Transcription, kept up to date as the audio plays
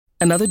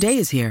Another day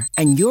is here,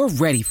 and you're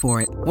ready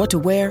for it. What to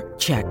wear?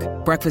 Check.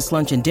 Breakfast,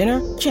 lunch, and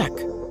dinner? Check.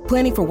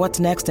 Planning for what's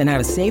next and how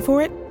to save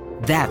for it?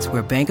 That's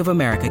where Bank of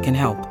America can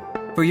help.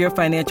 For your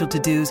financial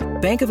to-dos,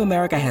 Bank of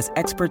America has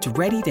experts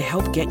ready to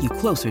help get you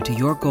closer to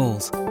your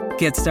goals.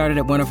 Get started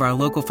at one of our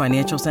local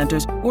financial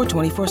centers or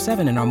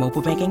 24/7 in our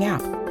mobile banking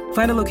app.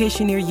 Find a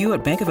location near you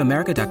at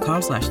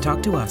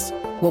bankofamerica.com/talktous.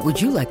 What would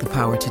you like the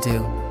power to do?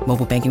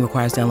 Mobile banking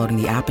requires downloading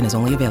the app and is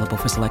only available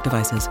for select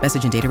devices.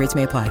 Message and data rates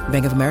may apply.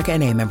 Bank of America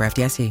N.A., member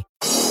FDIC.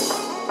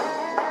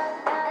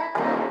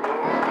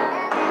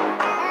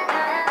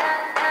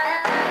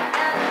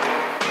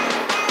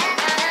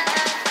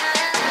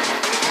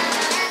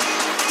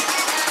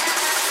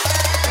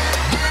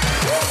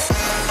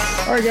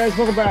 All right, guys,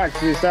 welcome back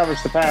to the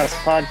Establish the Pass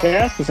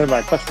podcast presented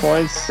by Clutch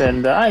Points.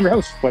 And I'm your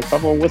host, Blake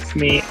Bubble. With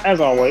me,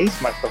 as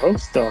always, my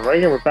co-host, Dylan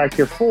Rager. We're back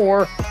here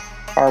for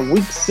our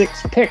Week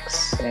 6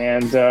 picks.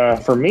 And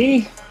for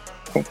me,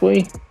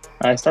 hopefully,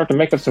 I start to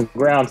make up some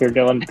ground here,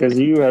 Dylan, because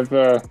you have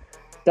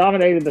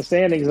dominated the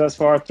standings thus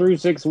far through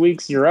 6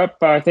 weeks. You're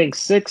up, I think,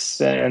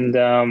 6. And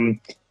I'm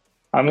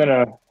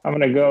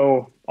gonna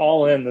go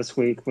all in this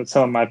week with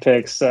some of my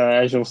picks.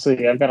 As you'll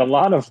see, I've got a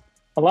lot of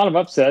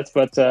upsets,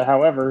 but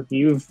however,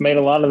 you've made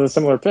a lot of the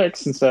similar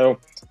picks, and so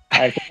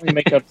I can only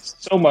make up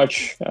so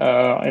much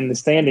in the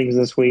standings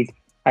this week.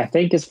 I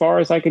think as far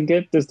as I could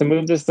get is to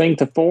move this thing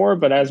to 4,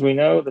 but as we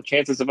know, the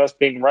chances of us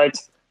being right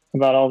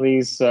about all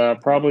these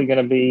probably going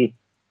to be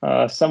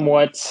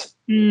somewhat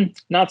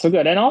not so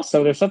good. And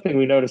also, there's something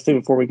we noticed too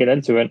before we get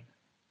into it.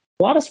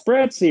 A lot of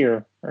spreads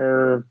here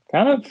are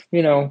kind of,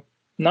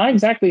 not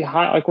exactly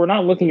high. Like, we're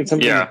not looking at some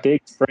of these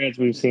big spreads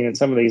we've seen in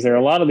some of these. There are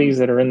a lot of these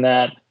that are in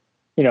that,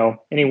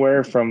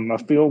 anywhere from a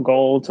field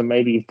goal to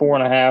maybe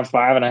 4.5,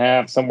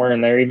 5.5, somewhere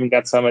in there. Even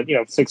got some at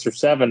 6 or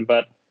 7.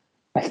 But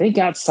I think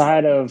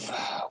outside of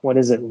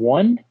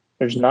 1,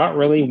 there's not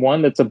really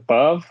one that's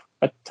above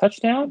a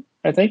touchdown.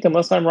 I think,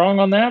 unless I'm wrong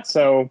on that.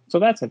 So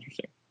that's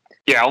interesting.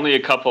 Yeah, only a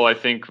couple. I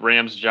think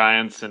Rams,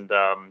 Giants, and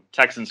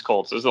Texans,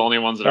 Colts. Those are the only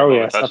ones that are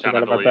above a touchdown.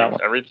 I believe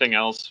everything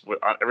else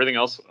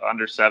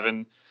under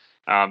 7.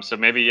 So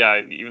maybe,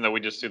 even though we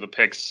just do the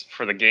picks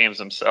for the games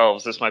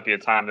themselves, this might be a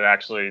time to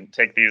actually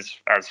take these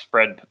as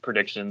spread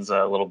predictions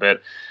a little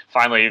bit.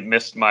 Finally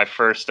missed my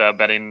first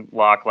betting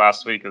lock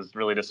last week. It was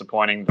really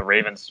disappointing. The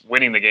Ravens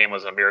winning the game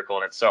was a miracle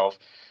in itself.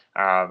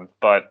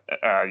 But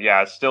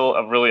still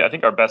I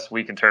think our best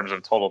week in terms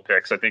of total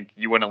picks. I think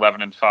you went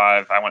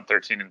 11-5. I went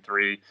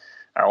 13-3.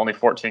 Only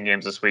 14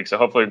 games this week, so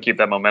hopefully we keep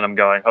that momentum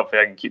going.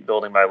 Hopefully I can keep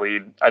building my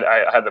lead.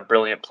 I had the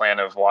brilliant plan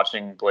of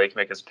watching Blake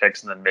make his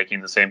picks and then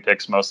making the same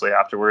picks mostly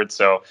afterwards,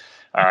 so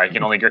you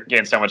can only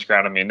gain so much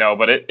ground on me. No,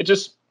 but it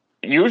just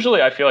 –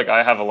 usually I feel like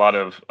I have a lot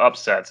of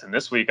upsets, and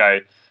this week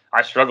I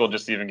struggled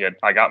just to even get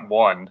 – I got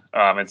one.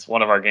 It's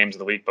one of our games of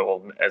the week, but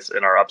it's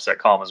in our upset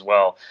column as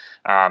well.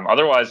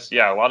 Otherwise,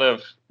 a lot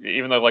of –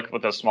 even though like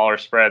with those smaller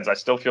spreads, I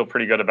still feel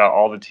pretty good about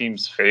all the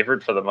teams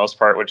favored for the most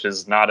part, which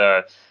is not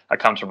a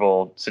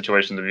comfortable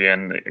situation to be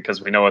in,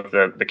 because we know with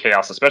the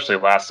chaos, especially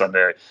last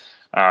Sunday,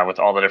 with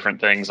all the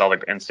different things, all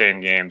the insane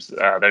games,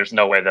 there's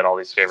no way that all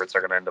these favorites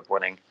are going to end up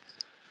winning.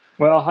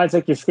 Well, I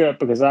took your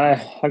script because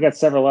I got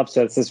several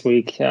upsets this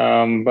week,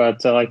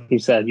 but like you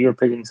said, you were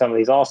picking some of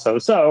these also,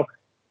 so it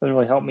doesn't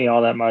really help me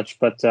all that much.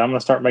 But I'm going to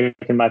start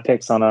making my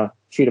picks on a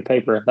sheet of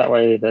paper, that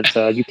way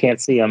that you can't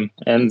see them,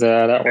 and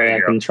that way I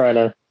can try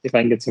to see if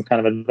I can get some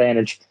kind of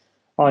advantage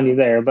on you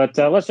there. But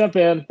let's jump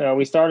in.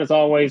 We start, as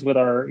always, with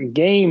our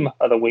game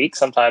of the week.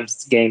 Sometimes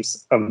it's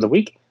games of the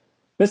week.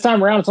 This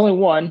time around, it's only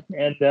one,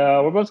 and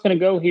we're both going to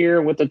go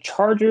here with the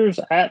Chargers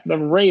at the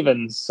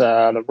Ravens.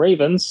 The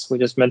Ravens, we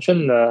just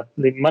mentioned, the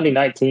Monday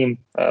night team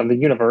of the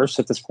universe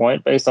at this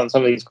point, based on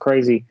some of these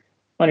crazy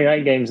Monday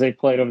night games they've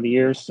played over the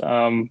years.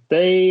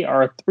 They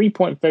are a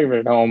 3-point favorite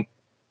at home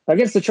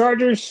against the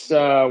Chargers.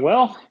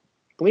 Well,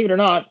 believe it or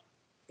not,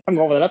 I'm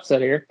going with an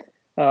upset here.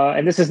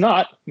 And this is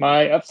not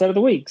my upset of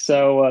the week.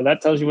 So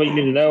that tells you what you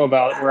need to know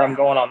about where I'm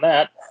going on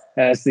that,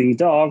 as the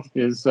dog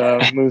is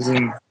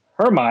losing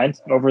her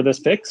mind over this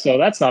pick. So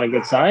that's not a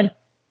good sign.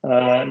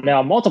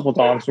 Now multiple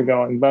dogs are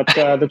going. But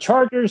the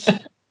Chargers,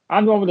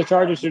 I'm going with the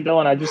Chargers here,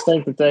 Dylan. I just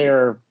think that they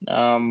are,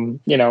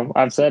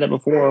 I've said it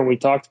before. We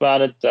talked about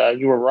it.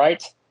 You were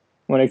right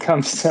when it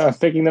comes to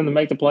picking them to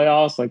make the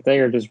playoffs. Like, they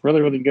are just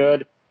really, really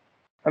good.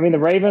 I mean, the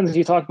Ravens,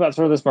 you talked about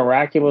sort of this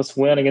miraculous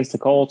win against the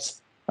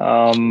Colts.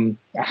 I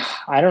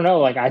don't know.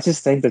 Like, I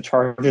just think the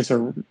Chargers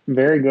are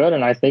very good,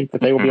 and I think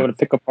that they will be able to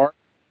pick apart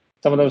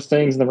some of those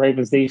things in the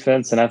Ravens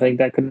defense, and I think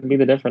that could be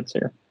the difference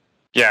here.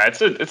 Yeah,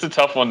 it's a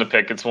tough one to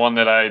pick. It's one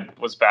that I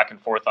was back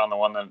and forth on. The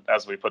one that,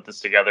 as we put this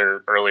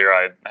together earlier,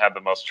 I had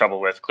the most trouble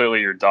with.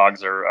 Clearly, your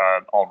dogs are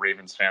all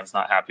Ravens fans,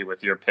 not happy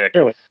with your pick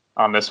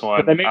on this one.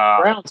 But they make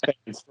Browns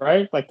fans,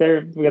 right? Like,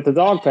 we got the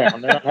dog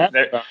pound. They're not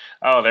happy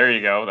there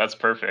you go. That's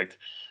perfect.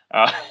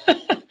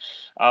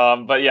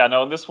 But yeah,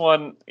 no, this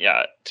one,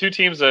 two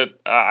teams that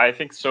I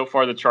think so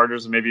far the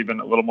Chargers have maybe been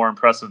a little more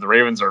impressive. The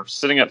Ravens are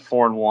sitting at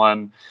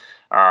 4-1,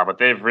 but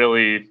they've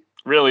really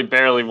really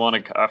barely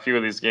won a few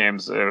of these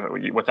games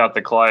without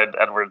the Clyde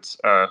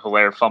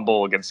Edwards-Helaire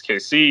fumble against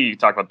KC. You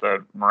talk about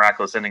the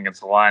miraculous inning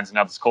against the Lions, and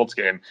now this Colts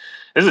game.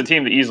 This is a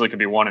team that easily could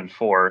be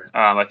 1-4.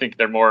 I think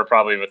they're more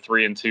probably of a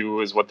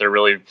 3-2 is what they're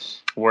really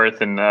worth.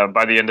 And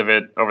by the end of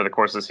it, over the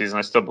course of the season,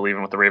 I still believe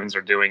in what the Ravens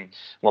are doing.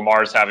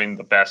 Lamar's having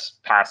the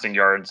best passing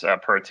yards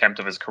per attempt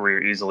of his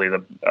career easily.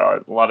 A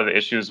lot of the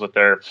issues with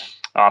their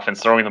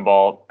offense throwing the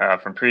ball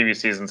from previous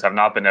seasons have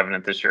not been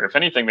evident this year. If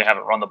anything, they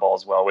haven't run the ball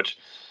as well, which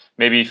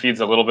maybe feeds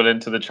a little bit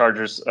into the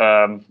Chargers'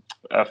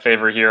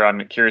 favor here.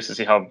 I'm curious to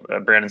see how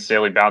Brandon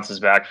Staley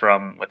bounces back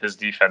with his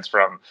defense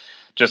from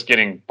just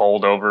getting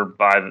bowled over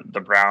by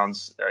the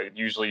Browns.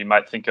 Usually you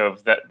might think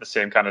of the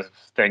same kind of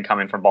thing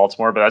coming from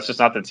Baltimore, but that's just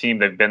not the team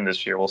they've been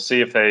this year. We'll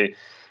see if they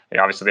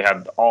obviously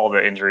had all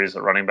the injuries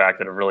at running back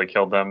that have really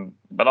killed them,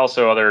 but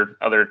also other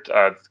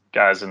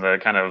guys in the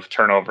kind of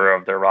turnover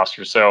of their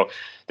roster. So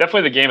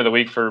definitely the game of the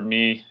week for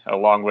me,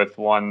 along with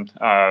one.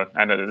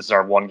 I know this is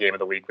our one game of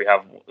the week. We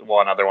have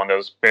one other one that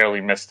was barely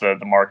missed the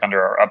mark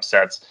under our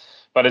upsets,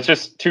 but it's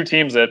just two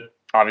teams that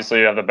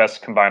obviously have the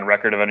best combined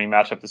record of any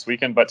matchup this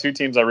weekend, but two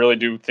teams I really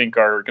do think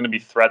are going to be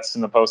threats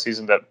in the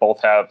postseason that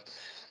both have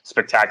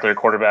spectacular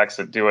quarterbacks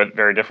that do it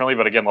very differently.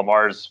 But again,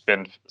 Lamar's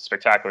been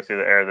spectacular through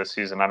the air this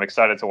season. I'm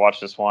excited to watch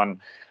this one.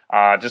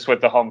 Just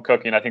with the home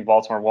cooking, I think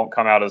Baltimore won't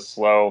come out as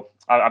slow.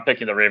 I'm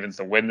picking the Ravens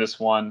to win this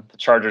one. The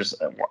Chargers,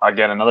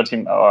 again, another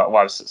team. I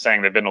was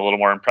saying they've been a little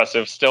more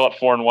impressive. Still at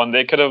 4-1.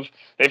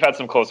 They've had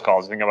some close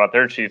calls. Think about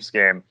their Chiefs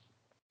game.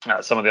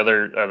 Some of the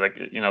other,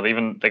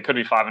 they could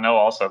be 5-0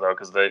 also though,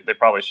 because they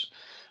probably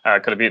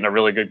could have beaten a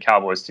really good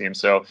Cowboys team.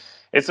 So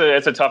it's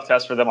a tough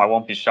test for them. I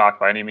won't be shocked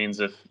by any means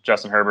if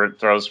Justin Herbert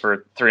throws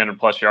for 300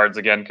 plus yards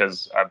again,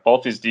 because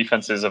both these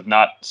defenses have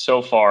not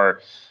so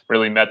far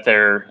really met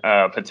their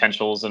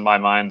potentials in my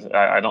mind.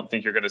 I don't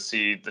think you're going to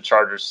see the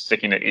Chargers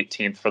sticking at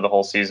 18th for the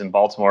whole season.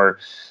 Baltimore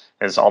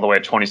is all the way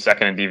at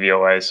 22nd in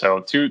DVOA.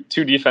 So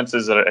two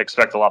defenses that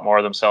expect a lot more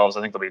of themselves.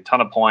 I think there'll be a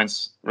ton of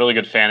points, really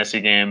good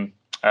fantasy game.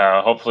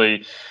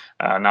 Hopefully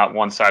not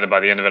one-sided by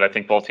the end of it. I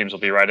think both teams will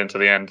be right into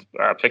the end.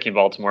 Picking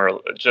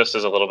Baltimore just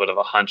as a little bit of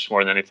a hunch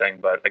more than anything.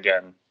 But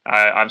again,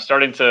 I'm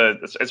starting to.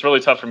 It's really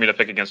tough for me to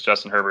pick against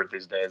Justin Herbert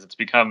these days.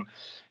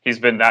 He's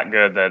been that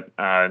good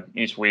that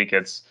each week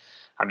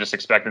I'm just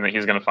expecting that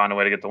he's going to find a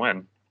way to get the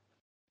win.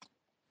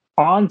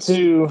 On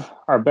to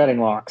our betting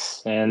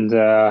locks, and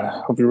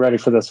hope you're ready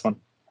for this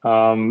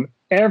one.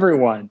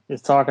 Everyone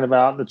is talking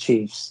about the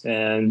Chiefs,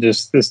 and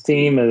just this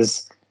team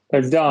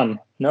they're done.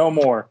 No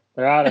more.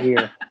 They're out of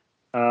here.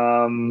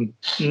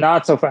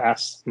 Not so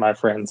fast, my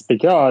friends,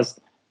 because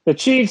the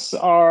Chiefs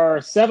are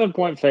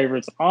 7-point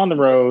favorites on the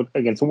road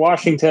against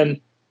Washington.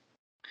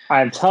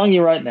 I'm telling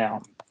you right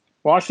now,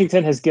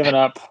 Washington has given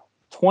up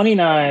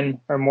 29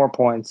 or more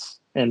points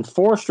in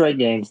 4 straight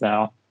games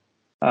now.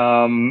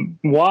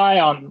 Why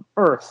on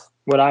earth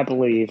would I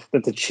believe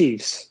that the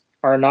Chiefs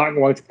are not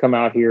going to come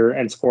out here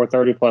and score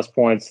 30-plus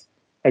points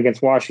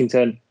against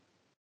Washington?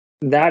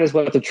 That is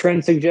what the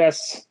trend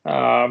suggests.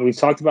 We've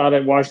talked about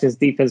it. Washington's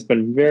defense has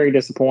been very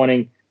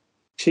disappointing.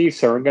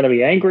 Chiefs are going to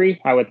be angry,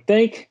 I would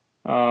think.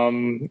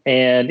 And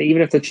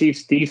even if the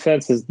Chiefs'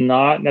 defense is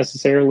not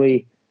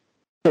necessarily,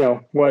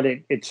 what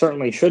it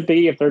certainly should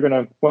be if they're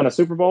going to win a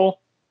Super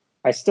Bowl,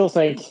 I still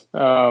think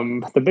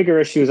the bigger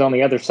issue is on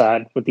the other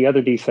side with the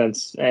other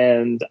defense.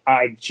 And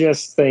I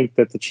just think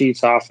that the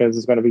Chiefs' offense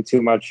is going to be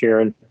too much here.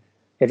 And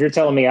if you're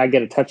telling me I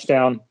get a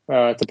touchdown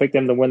to pick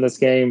them to win this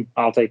game,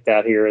 I'll take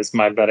that here as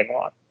my betting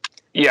line.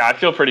 Yeah, I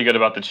feel pretty good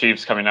about the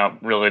Chiefs coming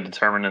out really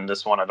determined in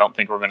this one. I don't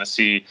think we're going to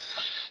see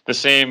the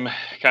same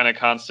kind of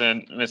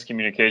constant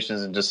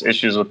miscommunications and just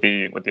issues with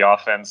the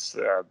offense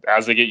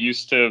as they get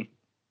used to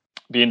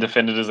being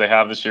defended as they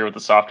have this year with the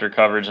softer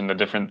coverage and the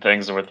different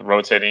things with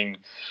rotating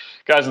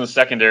guys in the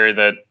secondary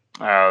that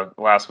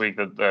last week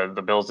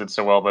the Bills did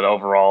so well, but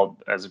overall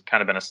has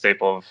kind of been a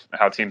staple of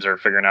how teams are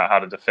figuring out how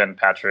to defend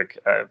Patrick.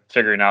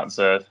 Figuring out is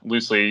a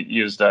loosely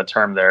used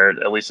term there.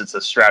 At least it's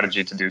a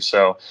strategy to do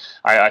so.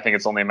 I think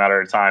it's only a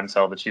matter of time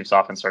until the Chiefs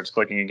offense starts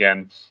clicking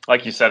again.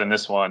 Like you said in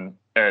this one,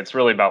 it's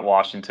really about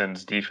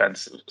Washington's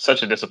defense.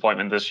 Such a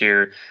disappointment this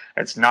year.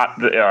 It's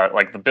not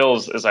like the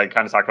Bills, as I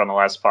kind of talked about in the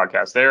last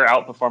podcast, they're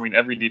outperforming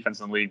every defense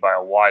in the league by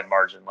a wide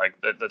margin. Like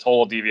the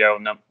total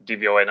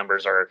DVOA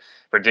numbers are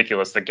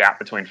ridiculous. The gap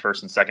between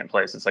first and second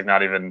place, it's like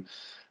not even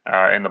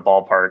in the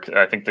ballpark.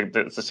 I think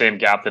it's the same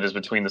gap that is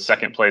between the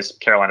second place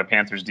Carolina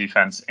Panthers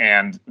defense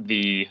and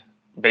the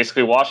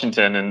basically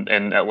Washington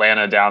and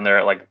Atlanta down there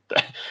at like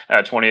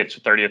 20th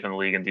to 30th in the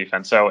league in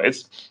defense. So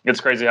it's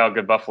crazy how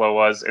good Buffalo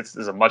was. It's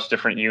a much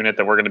different unit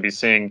that we're going to be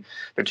seeing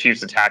the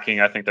Chiefs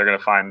attacking. I think they're going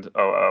to find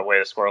a way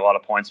to score a lot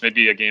of points.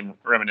 Maybe a game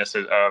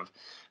reminiscent of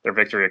their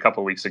victory a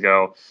couple of weeks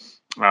ago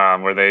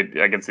where they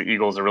against the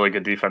Eagles, a really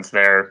good defense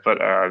there, but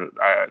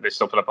they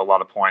still put up a lot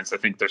of points. I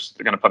think they're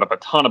going to put up a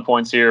ton of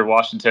points here.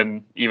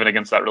 Washington, even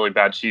against that really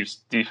bad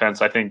Chiefs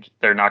defense, I think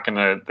they're not going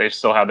to. They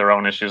still have their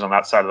own issues on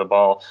that side of the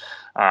ball.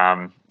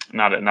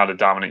 Not a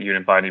dominant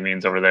unit by any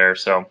means over there.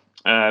 So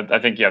I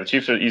think the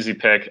Chiefs are an easy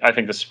pick. I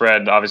think the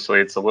spread, obviously,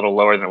 it's a little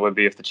lower than it would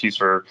be if the Chiefs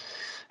were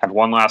had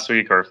won last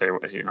week, or if they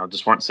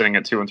just weren't sitting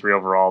at 2-3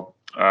 overall.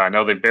 I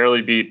know they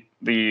barely beat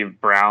the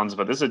Browns,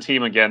 but this is a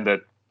team again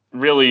that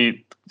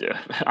really,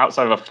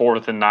 outside of a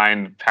 4th and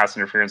 9 pass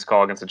interference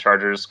call against the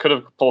Chargers, could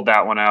have pulled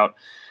that one out.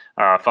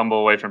 Fumble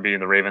away from beating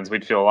the Ravens.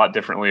 We'd feel a lot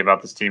differently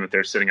about this team if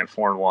they're sitting at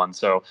 4-1.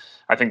 So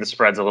I think the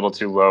spread's a little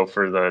too low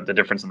for the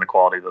difference in the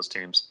quality of those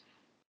teams.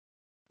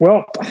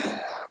 Well,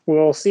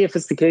 we'll see if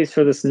it's the case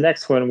for this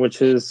next one,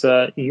 which is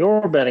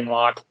your betting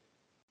lock.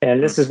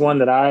 And this is one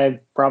that I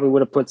probably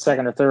would have put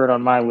second or third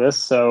on my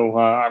list, so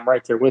I'm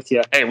right there with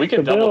you. Hey, we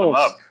can double them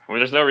up.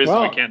 There's no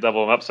reason we can't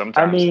double them up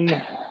sometimes. I mean,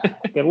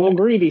 get a little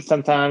greedy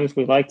sometimes.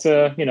 We like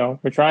to,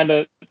 we're trying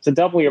to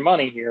double your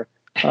money here.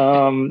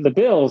 The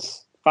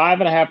Bills,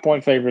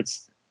 5.5-point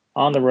favorites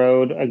on the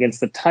road against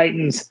the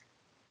Titans.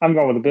 I'm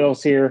going with the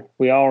Bills here.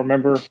 We all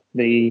remember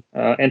the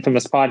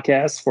infamous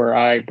podcast where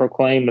I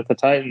proclaimed that the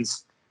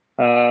Titans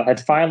had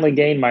finally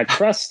gained my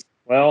trust.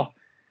 Well,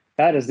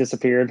 that has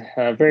disappeared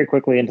very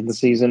quickly into the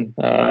season,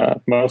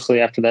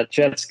 mostly after that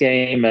Jets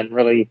game and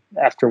really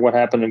after what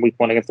happened in week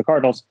 1 against the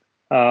Cardinals.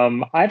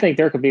 I think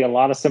there could be a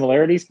lot of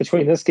similarities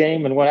between this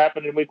game and what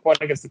happened in week 1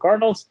 against the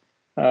Cardinals.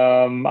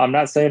 I'm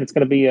not saying it's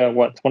going to be a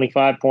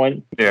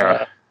 25-point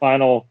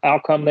final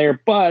outcome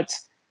there, but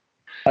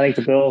I think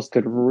the Bills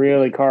could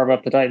really carve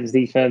up the Titans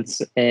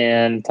defense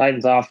and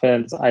Titans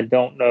offense. I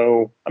don't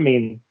know. I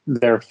mean,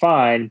 they're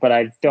fine, but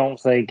I don't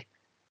think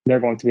they're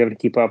going to be able to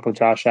keep up with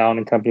Josh Allen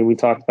and company. We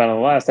talked about in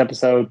the last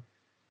episode.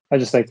 I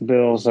just think the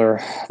Bills are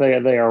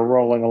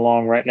rolling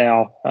along right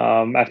now.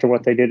 After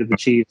what they did to the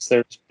Chiefs,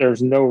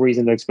 there's no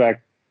reason to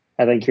expect.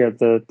 I think here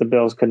the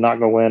Bills could not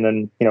go in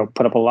and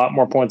put up a lot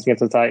more points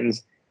against the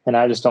Titans, and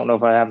I just don't know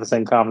if I have the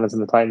same confidence in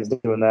the Titans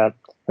doing that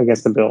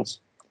against the Bills.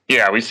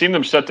 Yeah, we've seen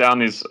them shut down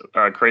these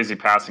crazy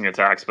passing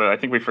attacks, but I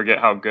think we forget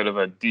how good of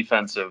a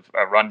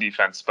run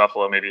defense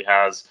Buffalo maybe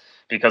has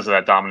because of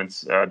that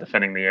dominance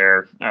defending the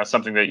air.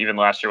 Something that even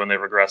last year when they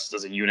regressed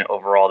as a unit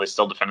overall, they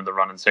still defended the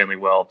run insanely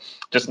well.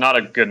 Just not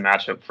a good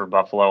matchup for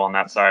Buffalo on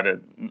that side.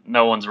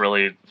 No one's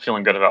really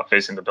feeling good about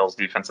facing the Bills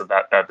defense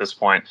at this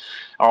point.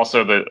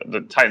 Also,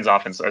 the Titans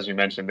offense, as you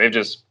mentioned, they've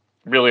just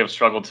really have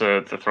struggled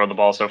to throw the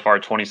ball so far.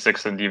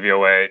 26th in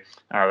DVOA,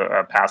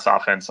 pass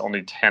offense,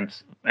 only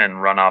 10th in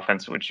run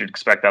offense, which you'd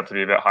expect that to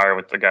be a bit higher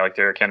with a guy like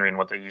Derrick Henry and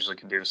what they usually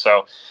can do.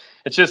 So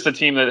it's just a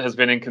team that has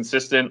been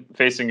inconsistent,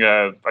 facing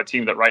a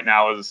team that right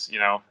now is,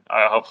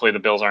 hopefully the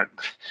Bills aren't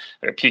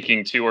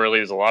peaking too early.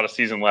 There's a lot of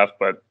season left,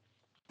 but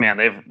man,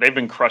 they've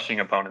been crushing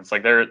opponents.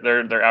 Like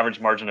their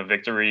average margin of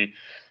victory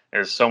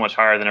is so much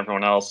higher than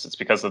everyone else. It's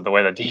because of the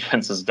way the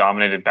defense has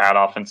dominated bad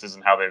offenses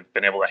and how they've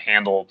been able to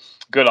handle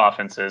good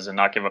offenses and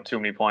not give up too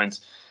many points.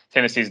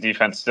 Tennessee's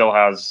defense still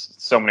has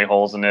so many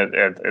holes in it.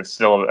 It's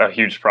still a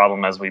huge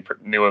problem, as we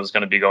knew it was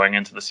going to be going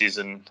into the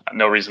season.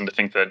 No reason to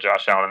think that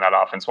Josh Allen and that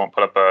offense won't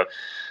put up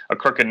a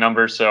crooked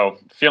number. So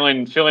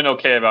feeling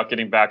okay about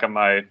getting back on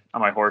my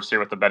horse here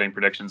with the betting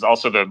predictions.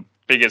 Also, the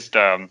biggest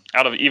out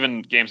of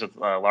even games with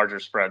larger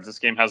spreads, this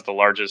game has the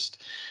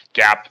largest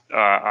gap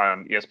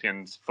on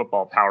ESPN's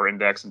Football Power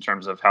Index in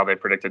terms of how they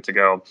predict it to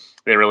go.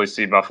 They really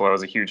see Buffalo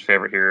as a huge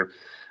favorite here.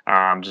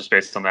 Just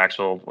based on the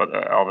actual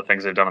all the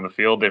things they've done on the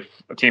field. They've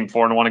a team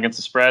 4-1 against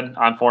the spread.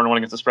 I'm 4-1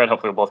 against the spread.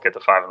 Hopefully, we'll both get to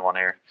 5-1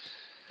 here.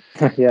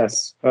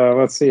 Yes,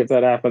 let's see if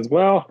that happens.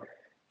 Well,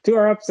 to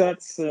our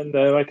upsets, and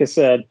like I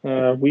said,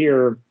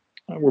 we're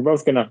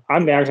both gonna.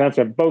 I'm gonna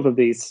actually have both of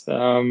these.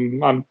 I'm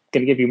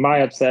gonna give you my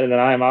upset, and then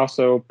I am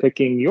also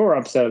picking your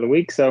upset of the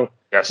week. So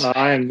yes,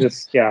 I am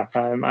just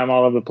I'm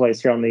all over the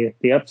place here on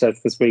the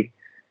upsets this week.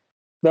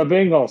 The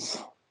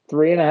Bengals,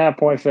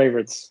 3.5-point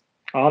favorites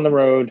on the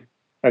road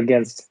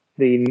against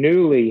the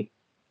newly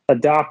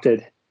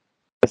adopted,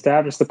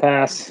 established the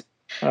pass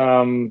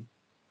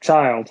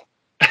child,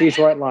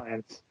 Detroit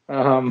Lions,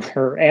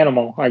 or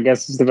animal, I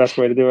guess is the best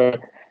way to do it.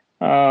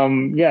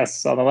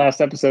 Yes, on the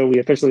last episode, we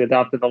officially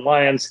adopted the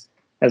Lions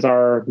as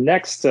our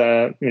next,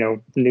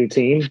 new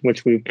team,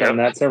 which we've done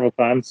that several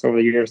times over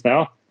the years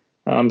now.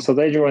 So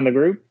they joined the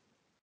group.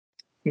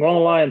 I'm going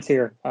the Lions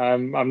here.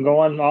 I'm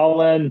going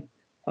all in,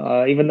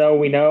 even though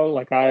we know,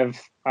 like I've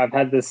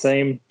had this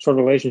same sort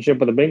of relationship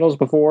with the Bengals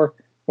before,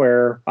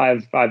 where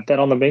I've bet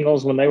on the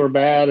Bengals when they were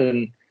bad,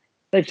 and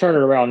they've turned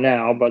it around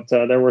now. But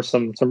there were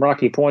some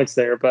rocky points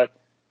there. But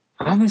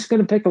I'm just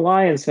going to pick the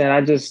Lions, man.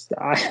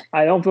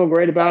 I don't feel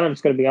great about it. I'm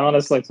just going to be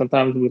honest. Like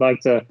sometimes we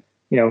like to,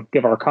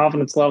 give our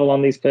confidence level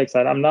on these picks.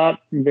 I'm not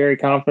very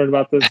confident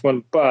about this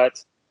one,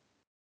 but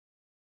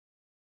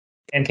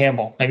Dan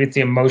Campbell, maybe it's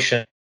the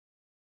emotion.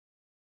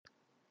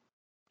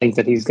 I think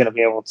that he's going to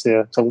be able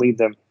to lead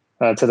them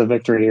to the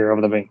victory here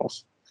over the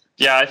Bengals.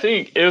 Yeah, I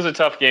think it was a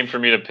tough game for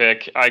me to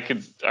pick. I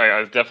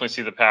definitely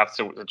see the path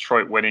to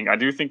Detroit winning. I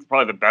do think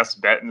probably the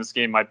best bet in this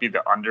game might be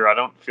the under. I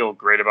don't feel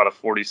great about a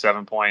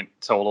 47-point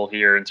total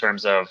here in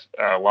terms of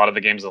a lot of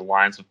the games the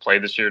Lions have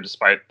played this year,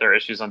 despite their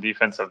issues on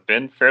defense, have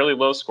been fairly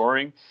low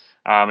scoring.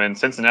 And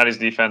Cincinnati's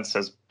defense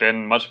has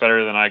been much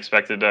better than I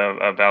expected,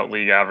 about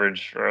league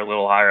average or a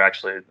little higher,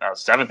 actually.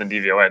 7th in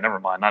DVOA, never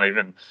mind. Not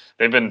even.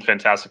 They've been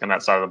fantastic on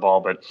that side of the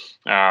ball, but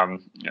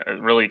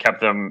it really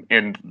kept them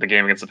in the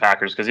game against the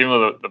Packers, because even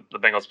though the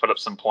Bengals put up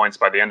some points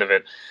by the end of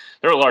it,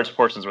 there were large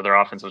portions where their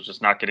offense was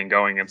just not getting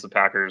going against the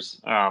Packers.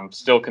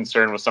 Still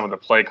concerned with some of the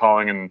play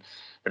calling and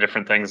the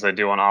different things they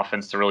do on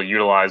offense to really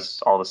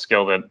utilize all the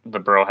skill that the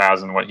Burrow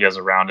has and what he has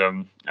around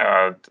him.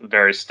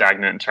 Very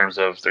stagnant in terms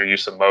of their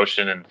use of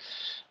motion, and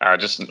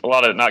just a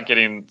lot of not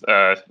getting,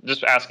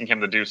 just asking him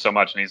to do so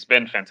much. And he's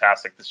been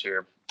fantastic this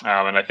year.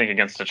 And I think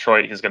against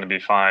Detroit, he's going to be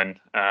fine.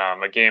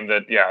 A game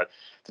that,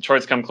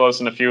 Detroit's come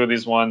close in a few of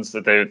these ones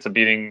to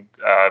beating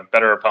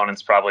better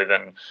opponents probably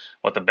than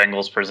what the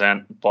Bengals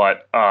present.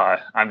 But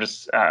I'm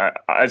just,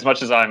 as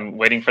much as I'm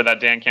waiting for that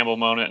Dan Campbell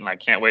moment, and I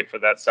can't wait for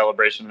that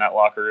celebration in that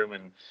locker room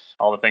and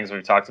all the things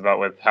we've talked about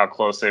with how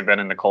close they've been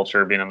in the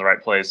culture, being in the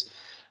right place,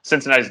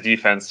 Cincinnati's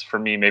defense for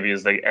me maybe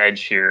is the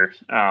edge here,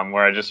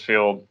 where I just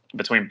feel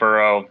between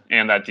Burrow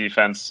and that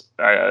defense,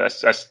 I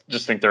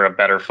just think they're a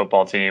better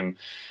football team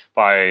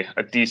by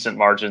a decent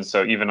margin.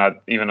 So even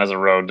as a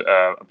road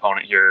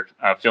opponent here,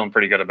 feeling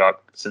pretty good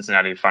about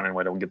Cincinnati finding a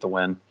way to get the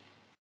win.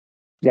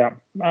 Yeah,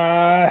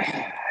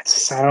 I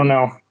don't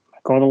know.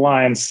 Go the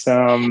Lions.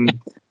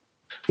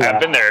 I've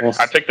been there.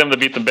 I picked them to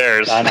beat the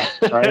Bears. I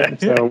know,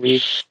 right? So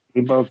we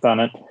both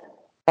done it.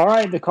 All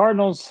right, the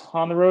Cardinals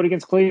on the road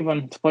against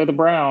Cleveland to play the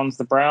Browns.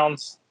 The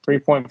Browns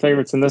 3-point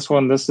favorites in this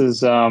one. This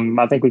is,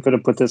 I think we could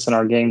have put this in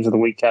our games of the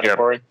week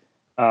category.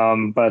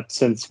 Yep. But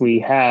since we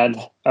had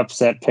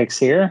upset picks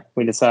here,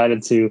 we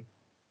decided to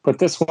put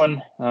this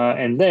one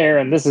in there.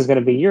 And this is going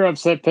to be your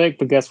upset pick.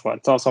 But guess what?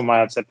 It's also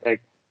my upset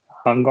pick.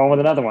 I'm going with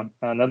another one.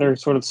 Another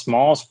sort of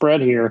small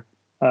spread here.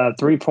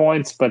 3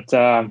 points. But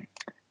I'm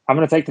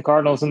going to take the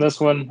Cardinals in this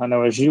one. I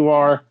know as you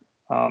are.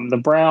 The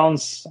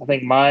Browns, I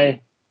think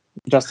my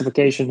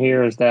justification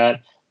here is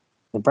that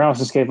the Browns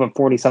just gave up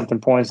 40-something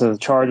points to the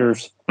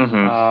Chargers.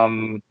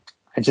 Mm-hmm.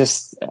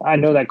 I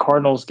know that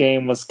Cardinals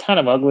game was kind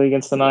of ugly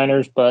against the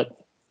Niners,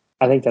 but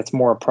I think that's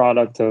more a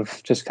product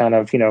of just kind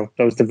of,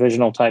 those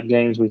divisional type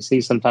games we see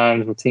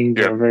sometimes with teams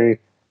that are very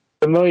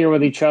familiar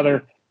with each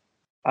other.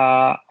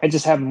 I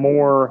still have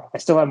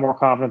more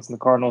confidence in the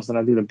Cardinals than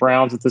I do the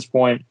Browns at this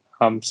point.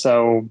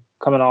 So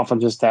coming off of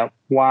just that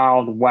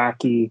wild,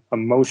 wacky,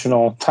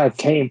 emotional type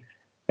game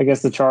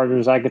against the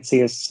Chargers, I could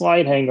see a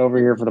slight hangover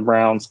here for the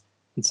Browns.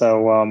 And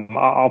so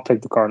I'll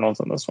pick the Cardinals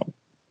on this one.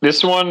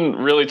 This one,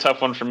 really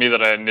tough one for me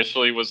that I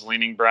initially was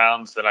leaning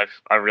Browns. Then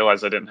I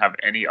realized I didn't have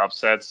any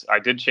upsets. I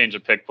did change a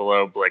pick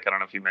below, Blake. I don't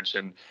know if you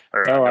mentioned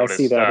or noticed. I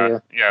see that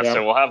here. Yeah,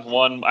 so we'll have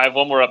one. I have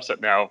one more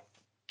upset now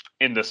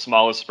in the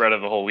smallest spread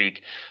of the whole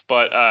week.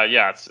 But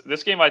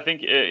this game, I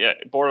think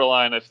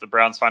borderline. If the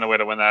Browns find a way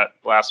to win that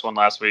last one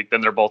last week,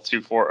 then they're both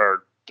 2-4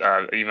 or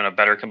even a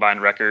better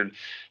combined record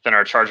than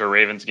our Charger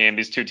Ravens game.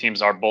 These two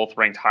teams are both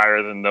ranked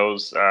higher than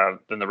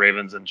than the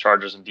Ravens and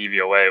Chargers in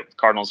DVOA.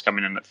 Cardinals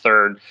coming in at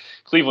 3rd,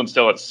 Cleveland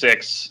still at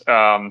 6.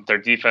 Their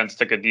defense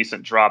took a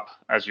decent drop,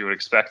 as you would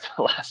expect,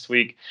 last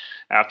week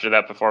after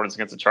that performance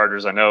against the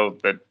Chargers. I know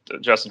that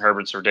Justin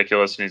Herbert's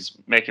ridiculous and he's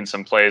making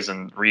some plays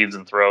and reads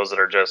and throws that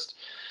are just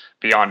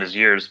beyond his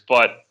years,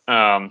 but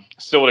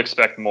still would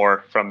expect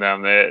more from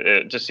them.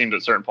 It just seemed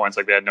at certain points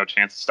like they had no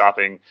chance of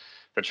stopping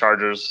the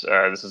Chargers.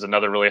 This is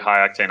another really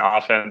high octane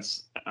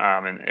offense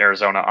in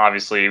Arizona.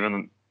 Obviously,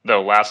 even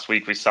though last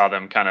week we saw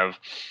them kind of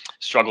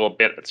struggle a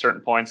bit at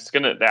certain points,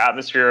 the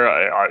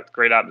atmosphere,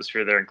 great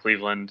atmosphere there in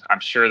Cleveland.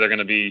 I'm sure they're going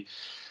to be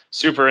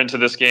super into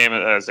this game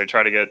as they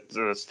try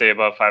to stay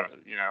above 5,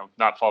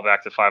 not fall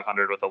back to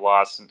 500 with a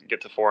loss and get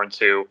to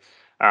 4-2.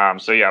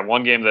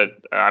 One game that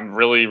I'm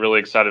really, really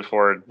excited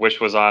for. Wish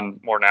was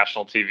on more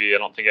national TV. I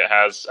don't think it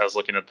has. I was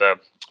looking at the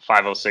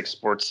 506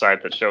 sports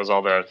site that shows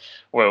all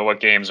what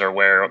games are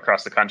where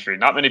across the country.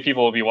 Not many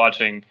people will be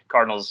watching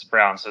Cardinals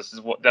Browns. This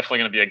is definitely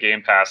going to be a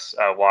Game Pass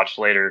watch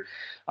later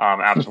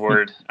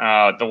afterward.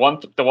 The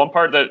one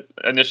part that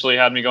initially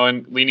had me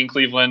leaning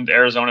Cleveland,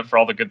 Arizona for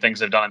all the good things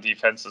they've done on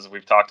defense, as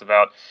we've talked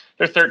about.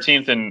 They're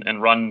 13th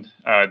in run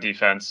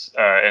defense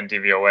and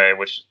DVOA,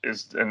 which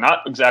is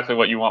not exactly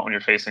what you want when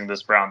you're facing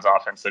this Browns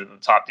offense. They're the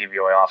top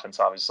DVOA offense,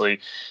 obviously.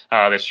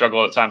 They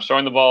struggle at times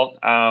throwing the ball.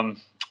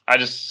 I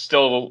just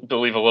still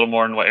believe a little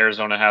more in what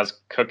Arizona has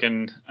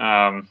cooking.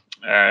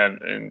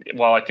 And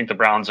while I think the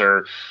Browns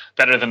are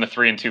better than the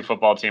 3-2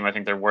 football team, I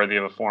think they're worthy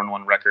of a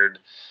 4-1 record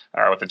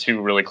with the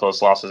 2 really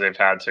close losses they've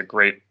had to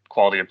great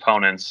quality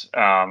opponents.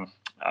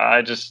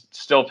 I just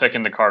still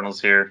picking the Cardinals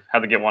here. Had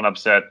to get one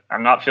upset.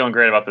 I'm not feeling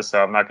great about this,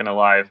 though. I'm not going to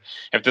lie.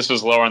 If this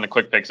was lower in the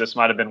quick picks, this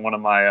might have been one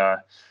of my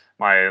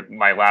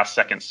my last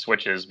second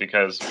switches,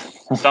 because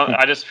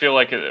I just feel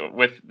like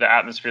with the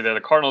atmosphere there,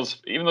 the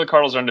Cardinals, even though the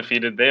Cardinals are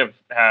undefeated, they have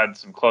had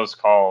some close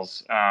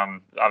calls.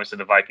 Obviously,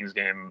 the Vikings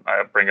game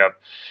I bring up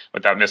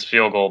with that missed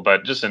field goal,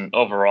 but just an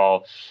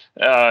overall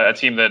a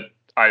team that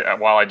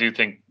while I do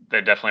think they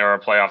definitely are a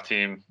playoff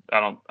team,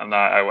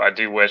 I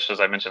do wish,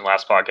 as I mentioned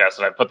last podcast,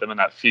 that I put them in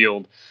that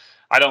field.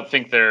 I don't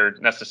think they're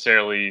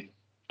necessarily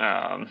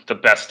the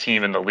best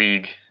team in the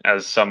league,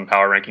 as some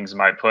power rankings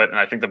might put. And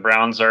I think the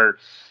Browns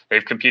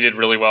they've competed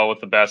really well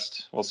with the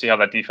best. We'll see how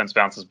that defense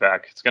bounces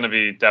back. It's going to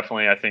be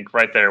definitely, I think,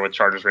 right there with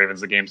Chargers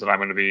Ravens, the games that I'm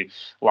going to be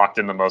locked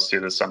in the most to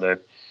this Sunday.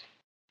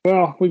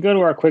 Well, we go to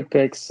our quick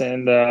picks,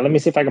 and let me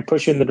see if I can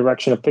push you in the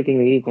direction of picking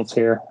the Eagles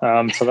here,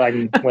 so that I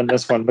can win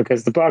this one,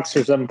 because the Bucs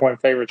are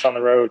 7-point favorites on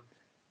the road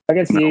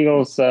against the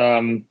Eagles.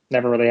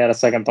 Never really had a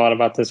second thought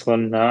about this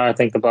one. I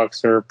think the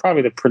Bucs are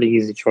probably the pretty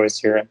easy choice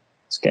here in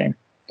this game.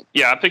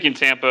 Yeah, I'm picking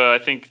Tampa.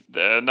 I think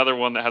another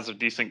one that has a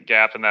decent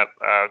gap in that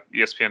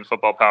ESPN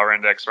Football Power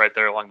Index, right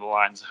there along the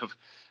lines of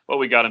what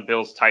we got in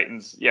Bills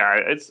Titans. Yeah,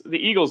 it's the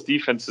Eagles'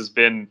 defense has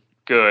been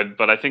good,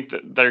 but I think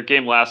that their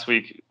game last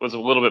week was a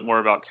little bit more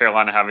about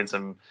Carolina having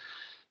some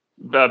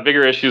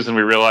bigger issues than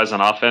we realized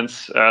on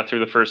offense through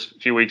the first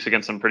few weeks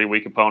against some pretty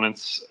weak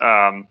opponents.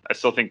 I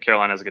still think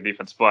Carolina has a good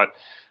defense, but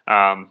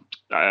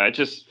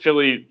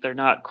Philly, they're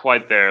not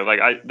quite there.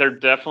 They're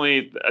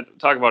definitely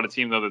talk about a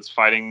team though that's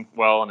fighting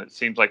well, and it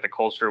seems like the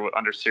culture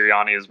under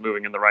Sirianni is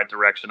moving in the right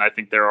direction. I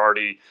think they're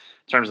already,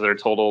 in terms of their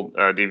total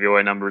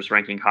DVOA numbers,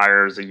 ranking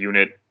higher as a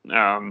unit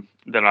than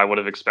I would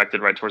have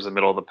expected, right towards the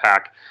middle of the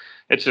pack.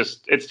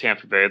 It's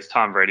Tampa Bay. It's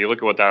Tom Brady. Look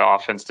at what that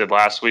offense did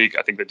last week.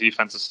 I think the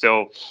defense is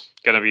still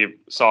going to be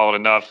solid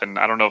enough, and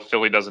I don't know if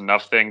Philly does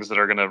enough things that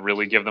are going to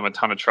really give them a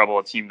ton of trouble.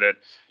 A team that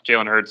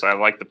Jalen Hurts, I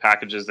like the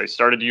packages they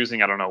started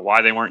using. I don't know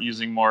why they weren't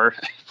using more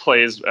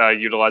plays,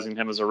 utilizing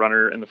him as a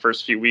runner in the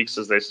first few weeks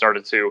as they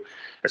started to,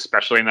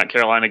 especially in that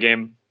Carolina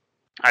game.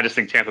 I just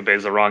think Tampa Bay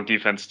is the wrong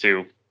defense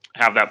to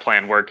have that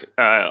plan work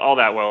all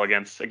that well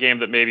against a game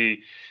that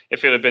maybe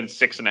if it had been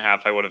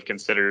 6.5, I would have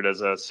considered as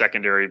a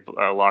secondary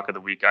lock of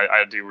the week.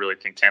 I do really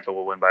think Tampa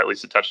will win by at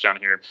least a touchdown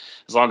here,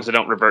 as long as they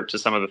don't revert to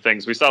some of the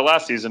things we saw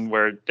last season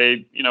where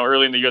they,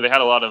 early in the year, they had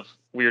a lot of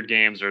weird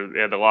games, or they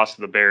had the loss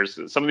to the Bears.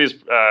 Some of these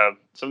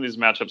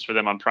matchups for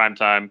them on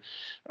primetime,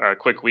 a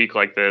quick week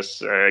like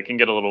this, it can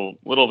get a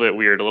little bit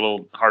weird, a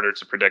little harder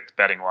to predict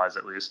betting wise,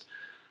 at least.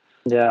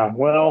 Yeah,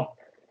 well,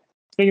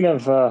 speaking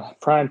of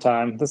prime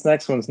time, this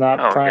next one's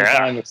not prime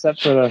time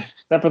except for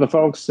the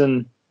folks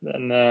in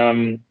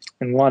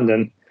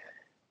London.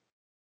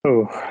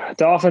 Oh,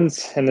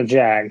 Dolphins and the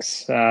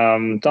Jags.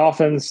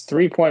 Dolphins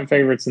 3-point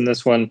favorites in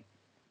this one.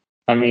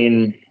 I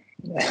mean,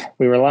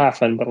 we were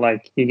laughing, but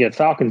you get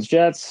Falcons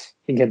Jets,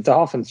 you get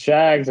Dolphins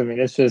Jags. I mean,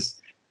 it's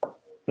just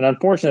an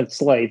unfortunate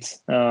slate.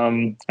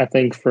 I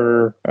think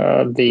for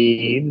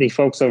the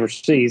folks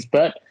overseas,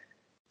 but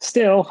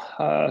still,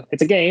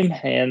 it's a game,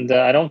 and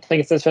I don't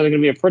think it's necessarily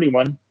going to be a pretty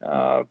one.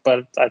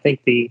 But I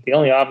think the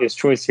only obvious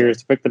choice here is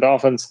to pick the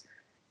Dolphins.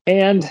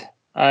 And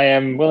I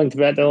am willing to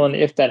bet, Dylan,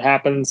 if that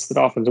happens, the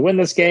Dolphins win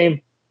this game.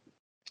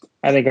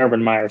 I think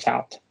Urban Meyer's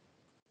out.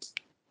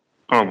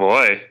 Oh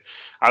boy,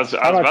 How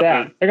about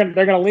that?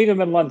 They're gonna leave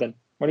him in London.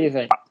 What do you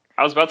think?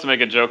 I was about to make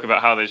a joke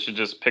about how they should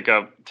just pick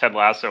up Ted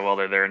Lasso while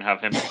they're there and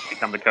have him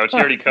become the coach. He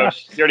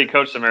already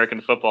coached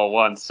American football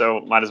once,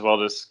 so might as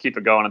well just keep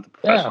it going at the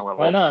professional level.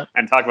 Why not?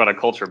 And talk about a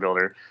culture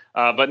builder.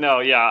 But no,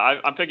 yeah,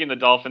 I'm picking the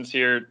Dolphins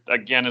here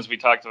again, as we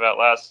talked about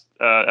last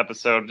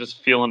episode.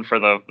 Just feeling for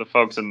the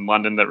folks in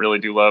London that really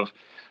do love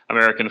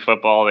American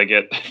football. They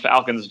get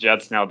Falcons,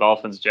 Jets, now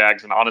Dolphins,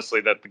 Jags, and honestly,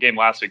 the game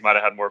last week might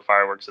have had more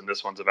fireworks than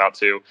this one's about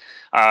to.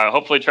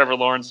 Hopefully, Trevor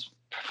Lawrence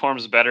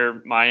performs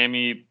better.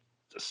 Miami,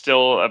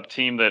 still a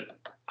team that,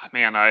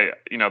 man,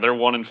 they're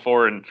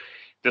 1-4 and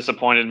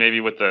disappointed maybe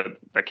with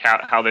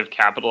how they've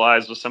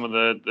capitalized with some of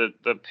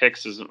the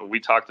picks. As we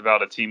talked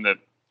about, a team that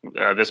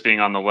this being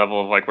on the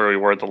level of where we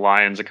were at the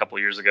Lions a couple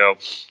of years ago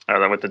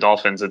with the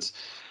Dolphins. It's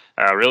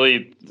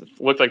really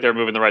looked like they're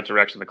moving the right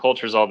direction. The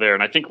culture's all there,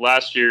 and I think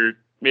last year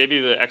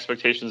maybe the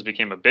expectations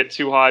became a bit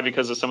too high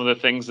because of some of the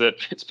things that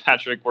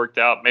Fitzpatrick worked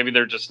out. Maybe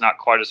they're just not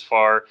quite as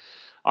far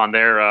on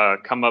their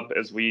come up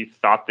as we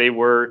thought they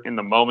were in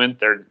the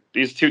moment.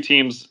 These two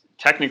teams,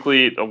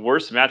 technically a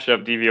worse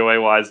matchup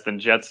DVOA wise than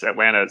Jets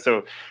Atlanta.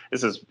 So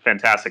this is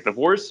fantastic. The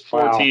worst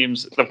four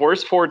teams in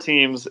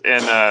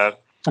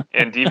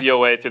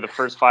DVOA through the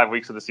first 5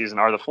 weeks of the season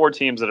are the 4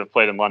 teams that have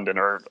played in London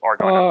or are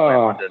going to play in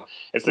London.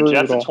 It's the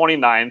Jets at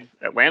 29th.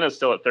 Atlanta's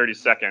still at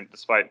 32nd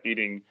despite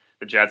beating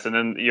the Jets, and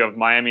then you have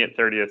Miami at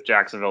 30th,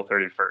 Jacksonville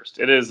 31st.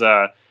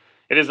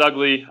 It is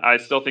ugly. I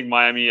still think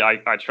Miami.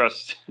 I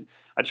trust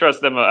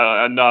them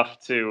enough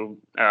to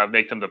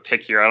make them the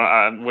pick here.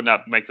 I would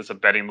not make this a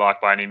betting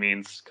lock by any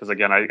means, because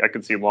again, I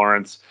could see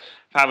Lawrence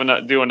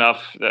do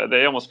enough.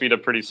 They almost beat a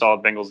pretty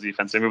solid Bengals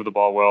defense. They move the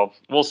ball well.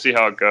 We'll see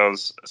how it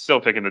goes.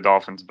 Still picking the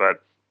Dolphins,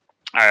 but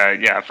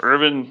if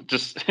Urban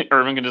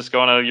can just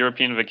go on a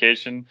European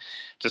vacation,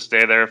 just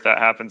stay there if that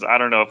happens. I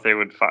don't know if they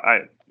would.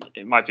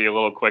 It might be a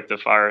little quick to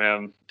fire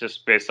him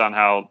just based on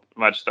how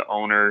much the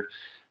owner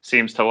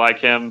seems to like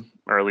him,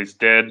 or at least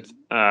did.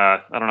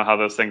 I don't know how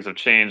those things have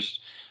changed.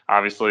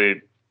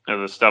 Obviously,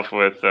 the stuff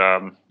with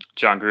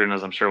John Gruden,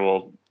 as I'm sure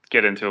we'll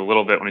get into a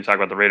little bit when we talk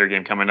about the Raider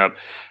game coming up,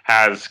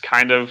 has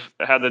kind of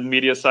had the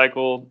media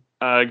cycle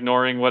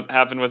ignoring what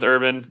happened with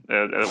Urban.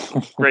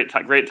 Great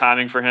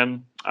timing for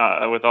him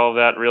with all of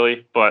that,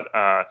 really. But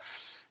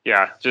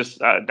yeah, just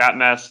that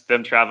mess,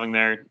 them traveling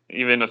there,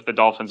 even if the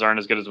Dolphins aren't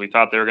as good as we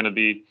thought they were going to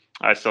be,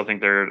 I still think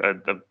they're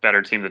a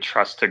better team to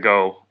trust to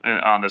go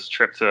on this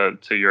trip to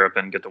Europe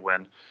and get the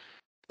win.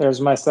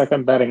 There's my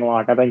second betting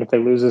lock. I think if they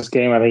lose this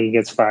game, I think he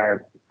gets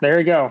fired. There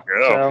you go.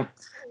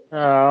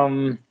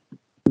 So,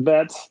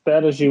 bet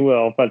as you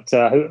will, but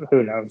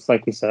who knows?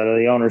 Like you said,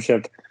 the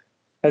ownership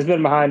has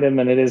been behind him,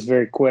 and it is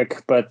very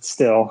quick. But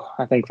still,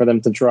 I think for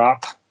them to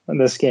drop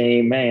this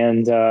game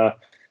and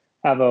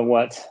have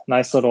a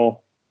nice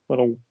little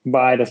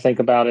bye to think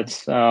about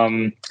it.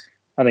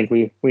 I think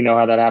we know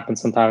how that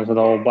happens sometimes with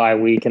the whole bye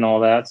week and all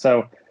that.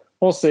 So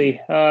we'll see.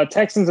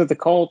 Texans at the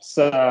Colts,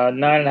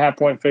 9.5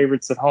 point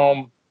favorites at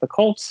home. The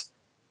Colts,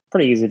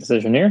 pretty easy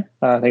decision here.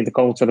 I think the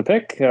Colts are the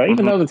pick,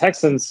 even though the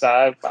Texans,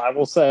 I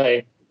will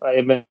say,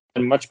 have been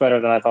much better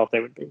than I thought they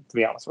would be, to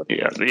be honest with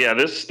you. Yeah.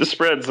 This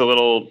spread's a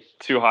little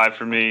too high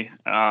for me.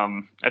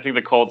 I think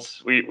the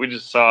Colts, we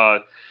just saw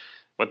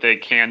what they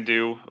can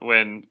do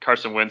when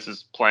Carson Wentz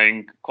is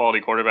playing quality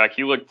quarterback.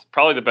 He looked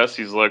probably the best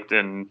he's looked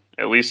in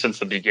at least since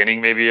the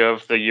beginning, maybe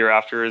of the year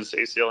after his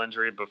ACL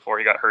injury before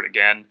he got hurt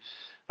again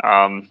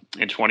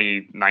in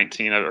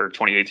 2019 or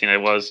 2018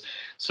 it was.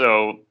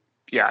 So,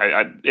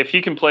 yeah, if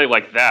he can play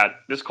like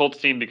that, this Colts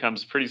team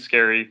becomes pretty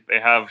scary. They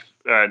have,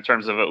 in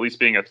terms of at least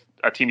being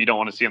a team you don't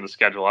want to see on the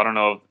schedule. I don't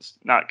know, it's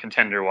not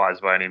contender-wise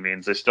by any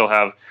means. They still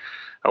have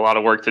a lot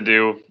of work to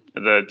do.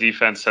 The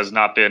defense has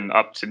not been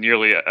up to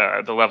nearly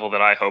the level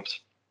that I hoped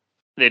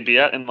they'd be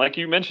at. And like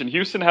you mentioned,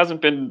 Houston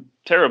hasn't been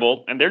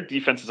terrible, and their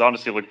defense has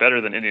honestly looked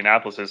better than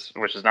Indianapolis's,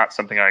 which is not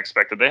something I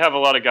expected. They have a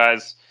lot of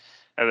guys,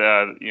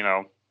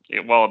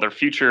 while their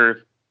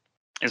future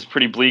is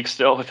pretty bleak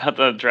still without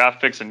the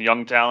draft picks and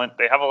young talent,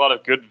 they have a lot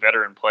of good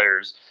veteran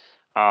players.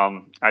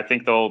 I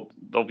think they'll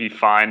be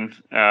fine,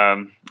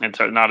 and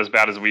not as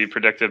bad as we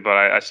predicted, but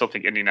I still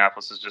think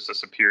Indianapolis is just a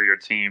superior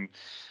team.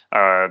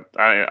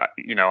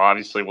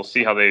 Obviously we'll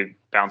see how they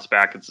bounce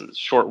back. It's a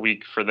short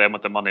week for them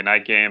with the Monday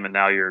night game, and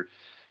now you're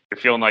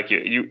feeling like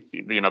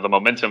the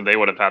momentum they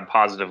would have had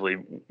positively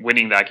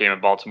winning that game in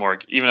Baltimore,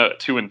 even at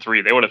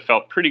 2-3, they would have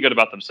felt pretty good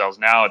about themselves.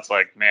 Now it's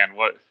like, man,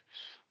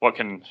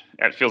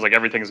 it feels like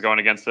everything's going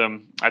against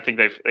them. I think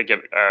they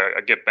get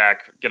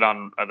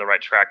on the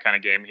right track kind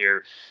of game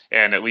here,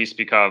 and at least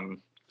become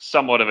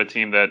somewhat of a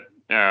team that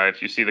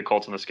if you see the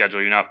Colts on the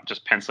schedule, you're not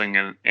just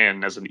penciling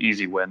in as an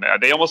easy win.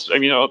 They almost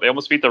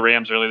beat the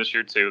Rams early this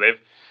year too. They've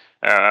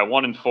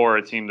 1-4,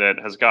 a team that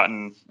has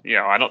gotten,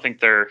 I don't think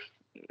they're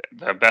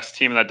the best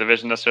team in that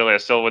division necessarily. I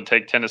still would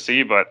take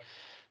Tennessee, but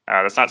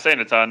that's not saying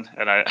a ton.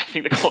 And I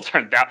think the Colts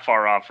aren't that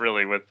far off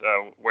really with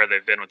where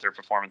they've been with their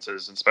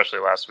performances, especially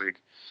last week.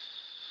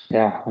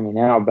 Yeah, I mean,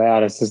 how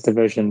bad is this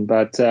division?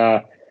 But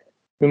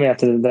we may have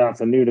to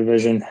adopt a new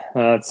division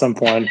at some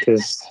point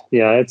because,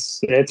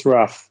 it's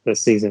rough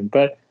this season.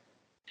 But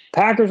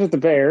Packers at the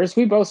Bears,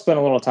 we both spent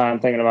a little time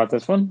thinking about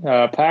this one.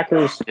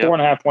 Packers,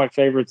 4.5 point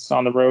favorites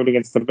on the road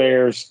against the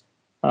Bears.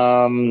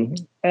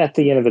 At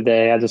the end of the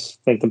day, I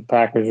just think the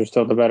Packers are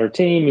still the better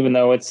team, even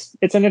though it's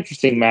an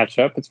interesting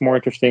matchup. It's more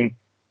interesting,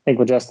 I think,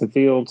 with Justin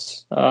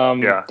Fields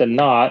than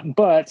not.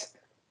 But,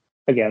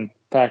 again,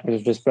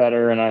 Packers are just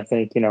better, and I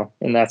think,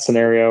 in that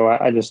scenario,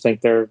 I just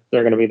think they're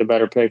going to be the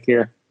better pick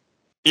here.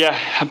 Yeah,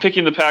 I'm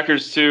picking the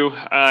Packers too.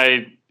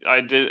 I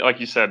did, like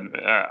you said,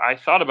 I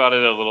thought about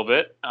it a little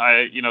bit.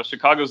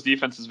 Chicago's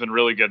defense has been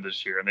really good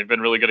this year, and they've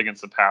been really good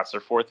against the pass. They're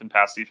fourth in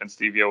pass defense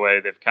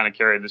DVOA. They've kind of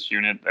carried this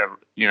unit.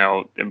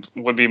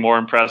 Would be more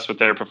impressed with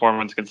their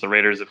performance against the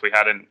Raiders if we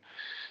hadn't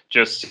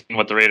just seen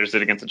what the Raiders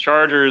did against the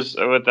Chargers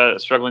with that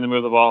struggling to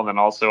move the ball, and then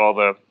also all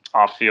the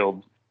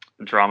off-field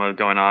drama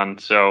going on.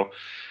 So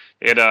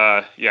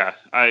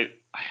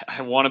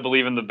I want to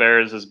believe in the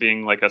Bears as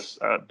being like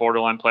a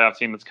borderline playoff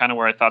team. That's kind of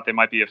where I thought they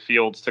might be if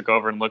Fields took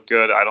over and looked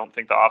good. I don't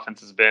think the offense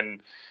has been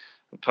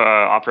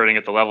operating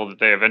at the level that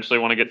they eventually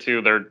want to get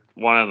to. They're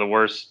one of the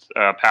worst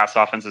pass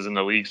offenses in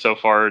the league so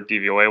far,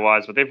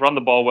 DVOA-wise, but they've run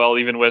the ball well,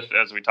 even with,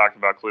 as we talked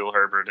about, Khalil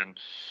Herbert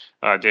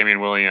and Damian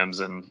Williams.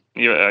 And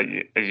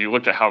you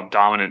looked at how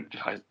dominant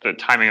the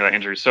timing of that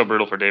injury is so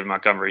brutal for David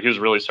Montgomery. He was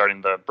really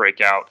starting to break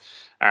out.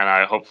 And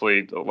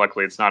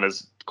luckily, it's not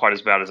quite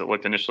as bad as it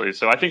looked initially.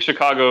 So I think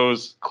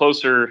Chicago's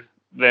closer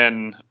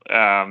than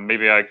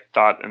maybe I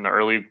thought in the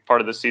early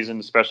part of the season,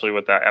 especially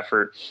with that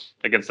effort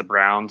against the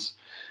Browns.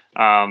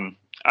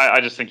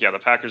 I just think, the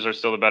Packers are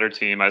still the better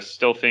team. I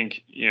still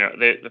think,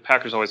 the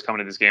Packers always come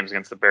into these games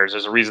against the Bears.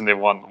 There's a reason they've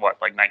won,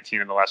 19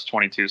 in the last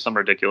 22, some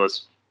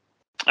ridiculous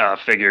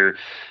figure.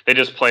 They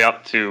just play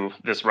up to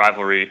this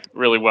rivalry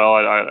really well.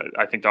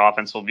 I think the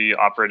offense will be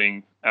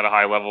operating at a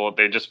high level.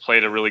 They just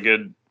played a really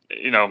good,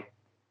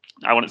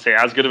 I wouldn't say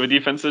as good of a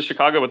defense as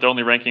Chicago, but they're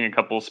only ranking a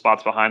couple of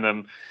spots behind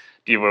them,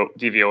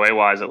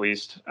 DVOA-wise at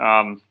least.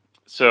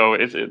 So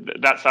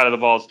that side of the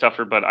ball is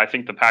tougher, but I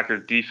think the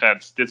Packers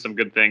defense did some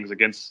good things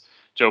against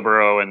Joe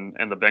Burrow and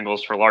the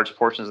Bengals for large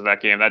portions of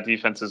that game. That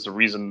defense is the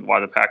reason why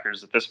the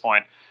Packers at this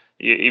point,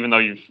 even though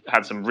you've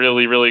had some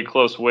really, really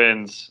close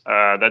wins,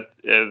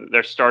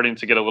 they're starting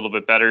to get a little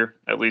bit better,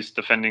 at least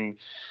defending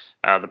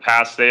The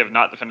pass, they have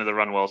not defended the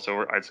run well,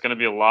 so it's going to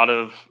be a lot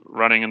of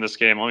running in this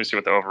game. Let me see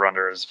what the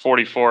over/under is.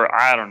 44.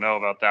 I don't know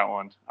about that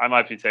one. I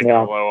might be taking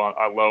a low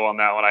on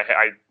that one.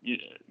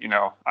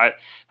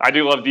 I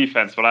do love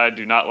defense, but I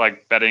do not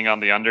like betting on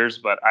the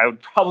unders. But I would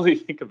probably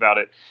think about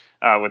it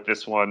with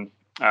this one.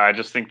 I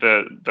just think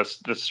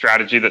the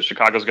strategy that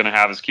Chicago's going to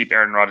have is keep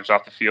Aaron Rodgers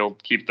off the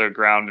field, keep the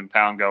ground and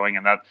pound going,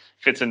 and that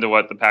fits into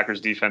what the Packers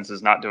defense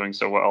is not doing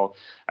so well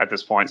at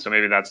this point. So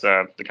maybe that's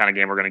the kind of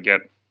game we're going to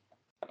get.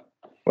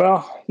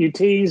 Well, you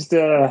teased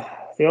the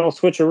old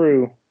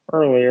switcheroo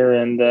earlier,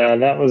 and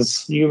that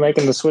was you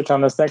making the switch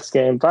on this next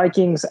game.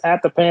 Vikings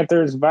at the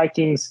Panthers.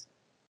 Vikings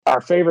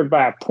are favored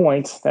by a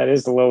point. That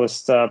is the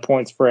lowest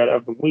point spread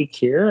of the week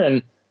here,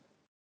 and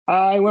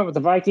I went with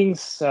the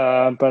Vikings,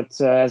 but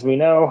as we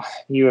know,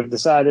 you have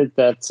decided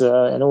that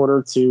in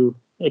order to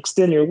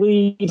extend your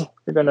lead,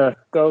 you're going to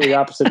go the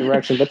opposite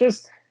direction. But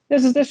this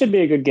should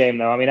be a good game,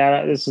 though. I mean,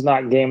 this is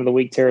not game of the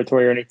week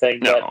territory or anything.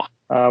 No.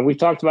 But we've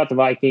talked about the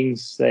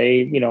Vikings.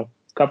 They, a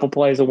couple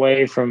plays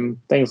away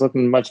from things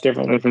looking much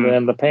differently for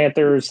them. The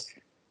Panthers,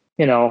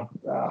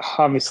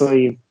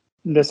 obviously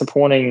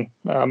disappointing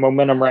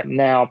momentum right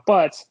now,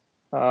 but.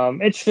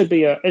 It should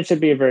be a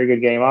very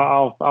good game.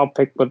 I'll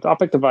pick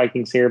the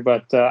Vikings here,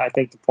 but I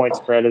think the point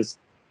spread is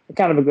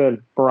kind of a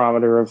good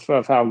barometer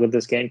of how good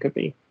this game could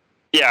be.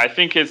 Yeah, I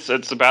think it's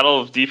a battle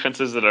of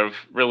defenses that have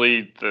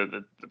really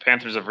the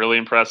Panthers have really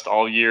impressed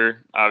all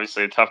year.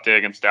 Obviously, a tough day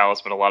against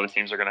Dallas, but a lot of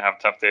teams are going to have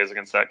tough days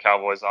against that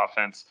Cowboys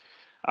offense.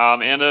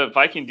 And a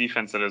Viking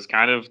defense that has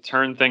kind of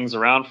turned things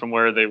around from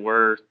where they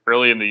were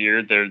early in the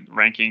year. They're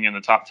ranking in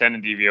the top 10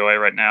 in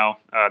DVOA right now,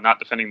 not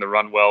defending the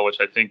run well, which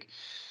I think.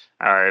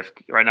 If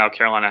right now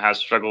Carolina has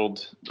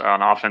struggled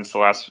on offense the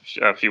last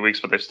few weeks,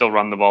 but they've still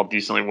run the ball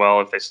decently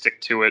well if they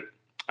stick to it.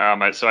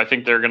 So I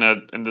think they're going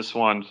to, in this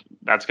one,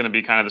 that's going to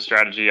be kind of the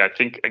strategy. I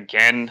think,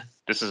 again,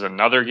 this is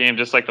another game,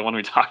 just like the one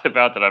we talked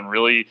about, that I'm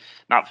really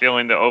not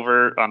feeling the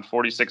over on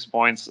 46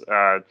 points,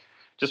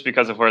 just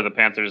because of where the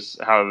Panthers,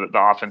 how the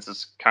offense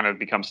has kind of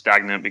become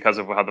stagnant because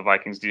of how the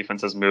Vikings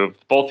defense has moved.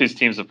 Both these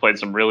teams have played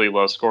some really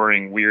low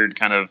scoring, weird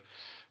kind of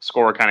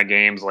score kind of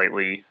games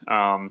lately,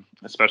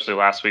 especially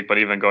last week. But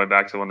even going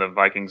back to when the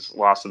Vikings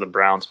lost to the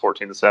Browns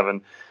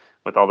 14-7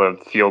 with all the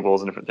field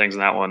goals and different things in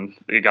that one,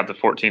 they got to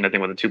 14, I think,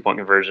 with a 2-point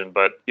conversion.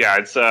 But yeah,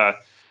 it's a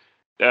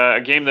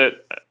game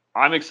that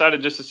I'm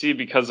excited just to see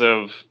because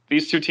of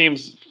these two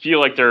teams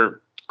feel like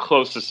they're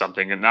close to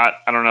something, and not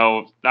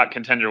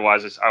contender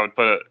wise. I would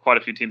put quite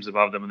a few teams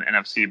above them in the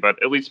NFC,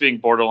 but at least being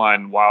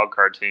borderline wild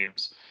card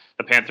teams.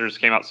 The Panthers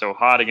came out so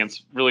hot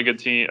against really good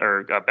team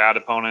or bad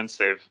opponents.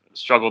 They've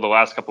struggled the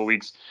last couple of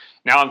weeks.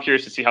 Now I'm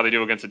curious to see how they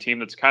do against a team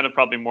that's kind of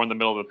probably more in the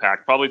middle of the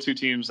pack. Probably two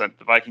teams that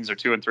the Vikings are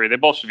 2-3. They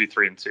both should be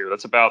 3-2.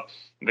 That's about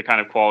the kind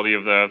of quality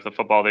of the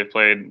football they've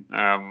played.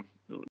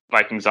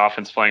 Vikings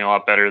offense playing a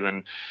lot better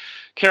than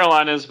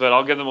Carolina's, but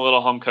I'll give them a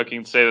little home cooking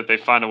and say that they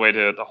find a way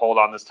to hold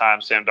on this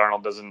time. Sam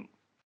Darnold doesn't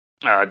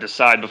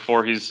decide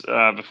before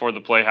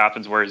the play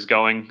happens where he's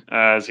going,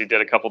 as he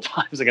did a couple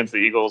times against the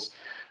Eagles.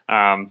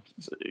 I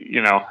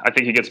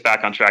think he gets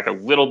back on track a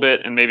little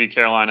bit, and maybe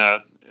Carolina,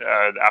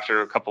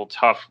 after a couple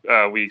tough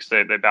weeks,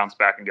 they bounce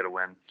back and get a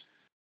win.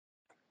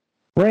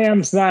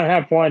 Rams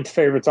 9.5-point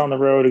favorites on the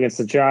road against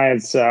the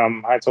Giants.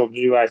 I told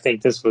you I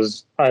think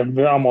I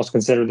almost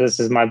consider this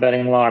as my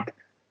betting lock.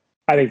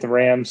 I think the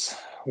Rams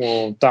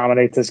will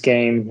dominate this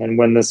game and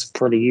win this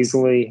pretty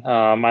easily.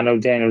 I know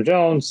Daniel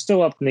Jones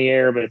still up in the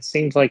air, but it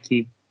seems like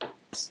he's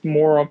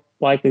more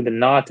likely than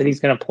not that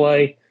he's going to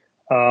play.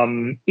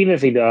 Even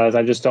if he does,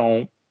 I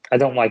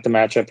don't like the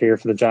matchup here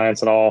for the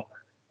Giants at all.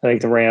 I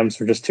think the Rams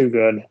are just too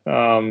good,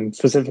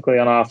 specifically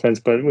on offense,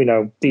 but we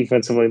know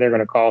defensively they're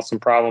going to cause some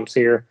problems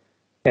here.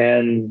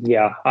 And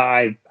yeah,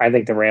 I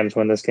think the Rams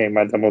win this game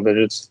by double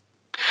digits.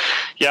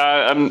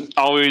 Yeah, I'm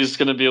always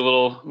going to be a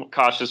little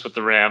cautious with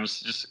the Rams,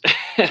 just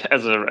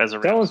as a Rams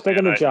Dylan's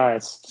picking the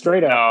Giants,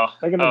 straight up.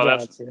 No,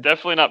 that's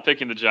definitely not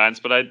picking the Giants.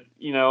 But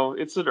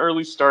it's an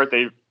early start.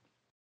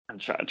 I'm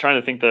trying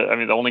to think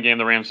the only game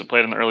the Rams have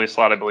played in the early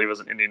slot, I believe, was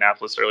in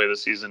Indianapolis earlier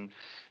this season,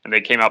 and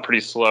they came out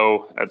pretty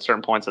slow at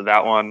certain points of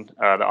that one.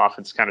 The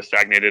offense kind of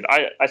stagnated.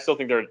 I still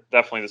think they're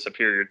definitely the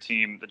superior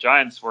team. The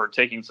Giants were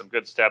taking some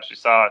good steps. You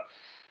saw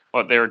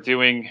what they were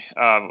doing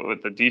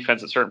with the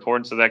defense at certain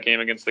points of that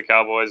game against the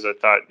Cowboys. I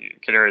thought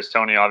Kadarius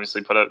Toney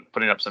obviously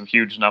putting up some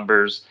huge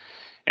numbers.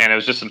 And it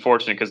was just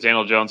unfortunate because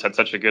Daniel Jones had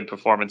such a good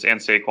performance, and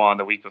Saquon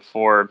the week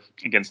before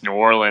against New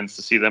Orleans,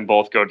 to see them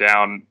both go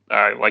down.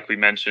 Like you're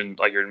mentioning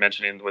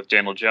with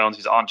Daniel Jones,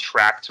 he's on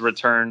track to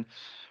return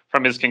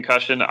from his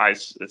concussion.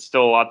 It's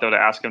still a lot, though, to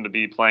ask him to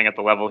be playing at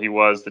the level he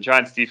was. The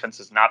Giants' defense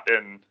has not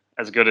been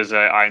as good as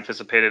I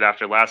anticipated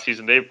after last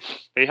season.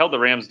 They held the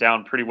Rams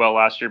down pretty well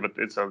last year, but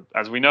it's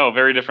as we know, a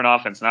very different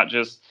offense, not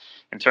just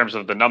in terms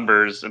of the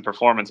numbers and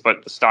performance,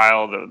 but the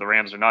style. The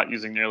Rams are not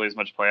using nearly as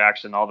much play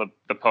action. All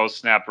the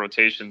post-snap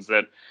rotations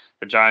that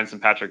the Giants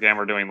and Patrick Graham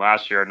were doing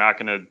last year are not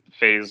going to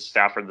phase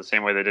Stafford the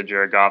same way they did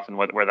Jared Goff and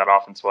where that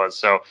offense was.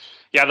 So,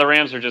 yeah, the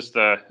Rams are just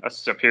a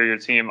superior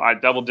team.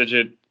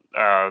 Double-digit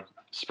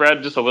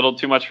spread just a little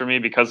too much for me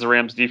because the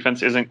Rams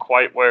defense isn't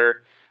quite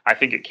where I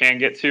think it can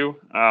get to.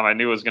 I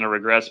knew it was going to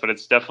regress, but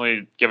it's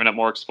definitely given up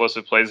more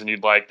explosive plays than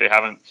you'd like. They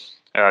haven't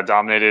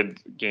dominated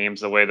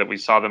games the way that we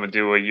saw them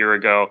do a year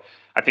ago.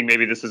 I think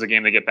maybe this is a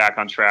game they get back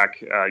on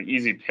track.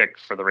 Easy pick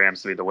for the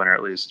Rams to be the winner,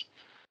 at least.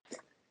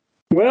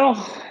 Well,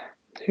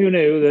 who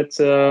knew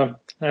that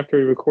after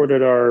we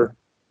recorded our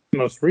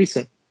most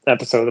recent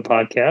episode of the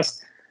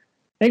podcast,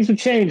 things would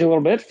change a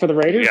little bit for the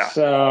Raiders.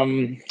 Yeah.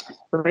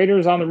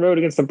 Raiders on the road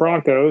against the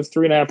Broncos.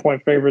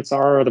 3.5-point favorites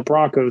are the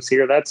Broncos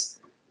here.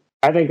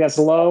 I think that's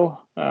low,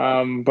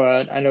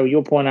 but I know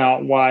you'll point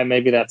out why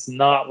maybe that's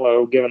not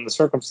low given the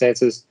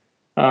circumstances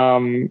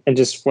and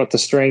just what the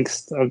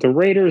strength of the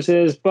Raiders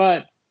is.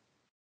 But,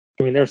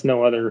 I mean, there's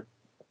no other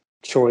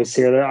choice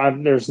here.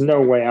 There's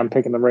no way I'm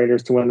picking the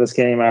Raiders to win this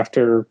game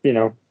after,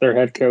 their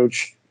head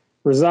coach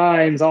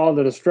resigns, all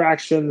the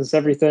distractions,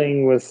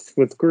 everything with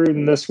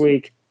Gruden this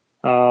week.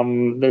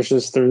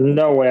 There's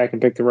no way I can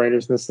pick the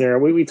Raiders in this scenario.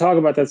 We talk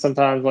about that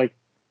sometimes, like,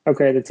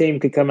 okay, the team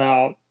could come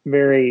out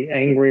very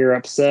angry or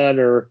upset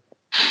or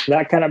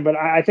that kind of, but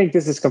I think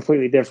this is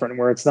completely different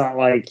where it's not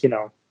like,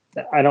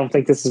 I don't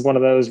think this is one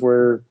of those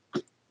where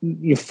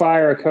you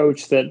fire a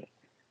coach that,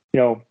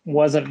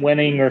 wasn't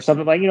winning or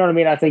something like, you know what I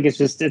mean? I think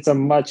it's a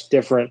much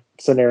different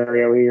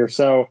scenario here.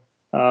 So,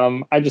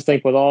 I just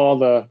think with all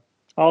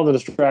the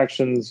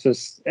distractions,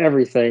 just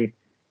everything,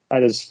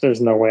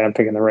 there's no way I'm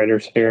picking the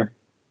Raiders here.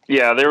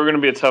 Yeah, they were going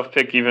to be a tough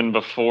pick even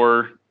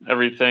before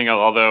everything,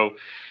 although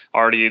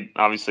already,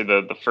 obviously,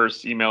 the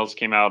first emails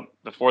came out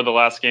before the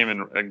last game,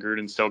 and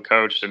Gruden still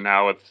coached, and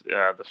now with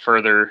the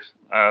further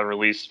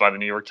released by the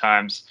New York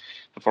Times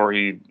before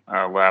he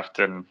left,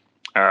 and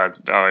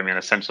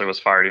essentially was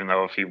fired, even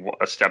though if he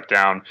stepped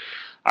down.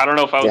 I don't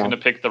know if I was going to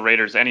pick the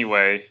Raiders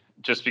anyway,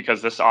 just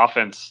because this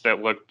offense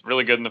that looked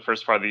really good in the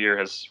first part of the year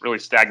has really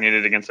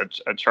stagnated against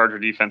a Charger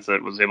defense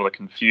that was able to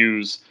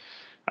confuse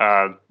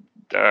Derek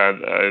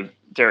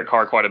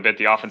Carr quite a bit.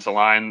 The offensive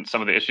line,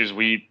 some of the issues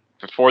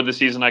before the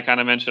season, I kind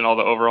of mentioned all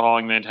the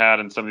overhauling they'd had,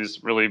 and some of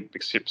these really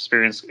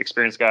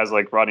experienced guys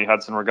like Rodney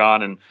Hudson were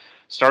gone, and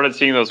started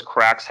seeing those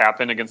cracks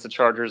happen against the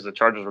Chargers. The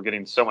Chargers were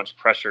getting so much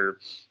pressure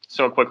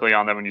so quickly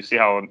on them, and you see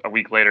how a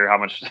week later how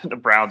much the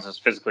Browns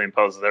just physically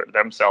imposed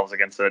themselves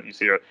against it. You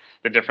see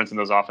the difference in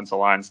those offensive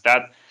lines.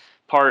 That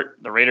part,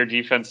 the Raider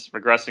defense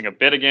regressing a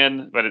bit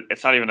again, but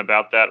it's not even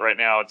about that right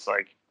now. It's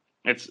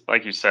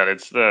like you said,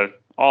 it's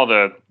all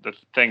the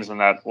things in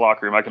that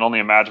locker room. I can only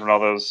imagine what all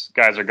those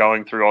guys are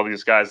going through, all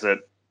these guys that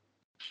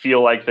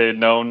feel like they'd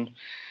known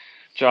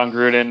John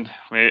Gruden.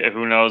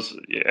 Who knows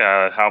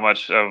how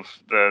much of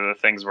the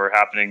things were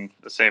happening,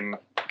 the same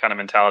kind of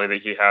mentality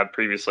that he had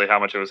previously, how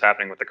much it was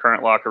happening with the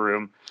current locker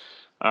room.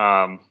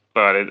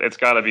 But it's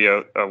got to be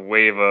a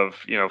wave of,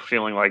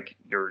 feeling like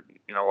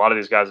a lot of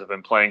these guys have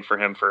been playing for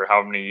him for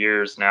how many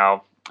years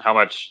now, how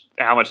much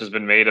has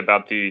been made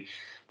about the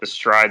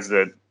strides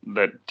that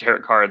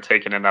Derek Carr had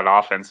taken in that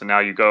offense, and now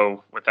you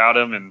go without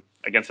him and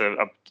against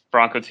a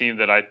Bronco team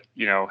that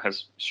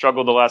has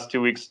struggled the last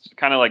 2 weeks,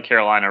 kind of like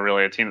Carolina,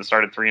 really, a team that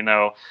started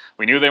 3-0.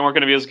 We knew they weren't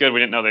going to be as good. We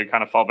didn't know they'd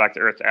kind of fall back to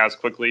earth as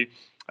quickly.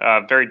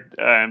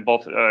 And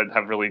both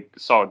have really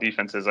solid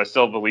defenses. I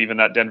still believe in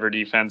that Denver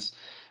defense,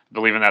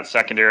 believe in that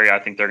secondary. I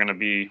think they're going to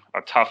be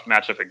a tough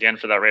matchup again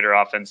for that Raider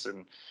offense,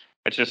 and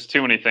it's just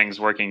too many things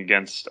working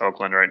against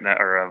Oakland right now,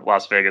 or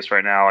Las Vegas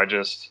right now.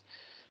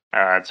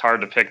 It's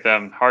hard to pick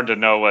them, hard to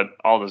know what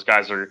all those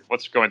guys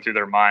what's going through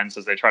their minds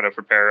as they try to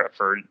prepare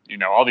for,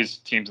 all these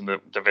teams in the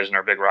division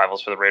are big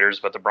rivals for the Raiders,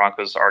 but the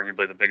Broncos are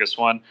arguably the biggest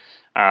one.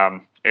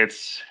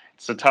 It's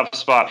a tough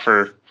spot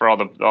for all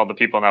the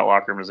people in that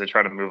locker room as they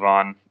try to move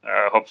on.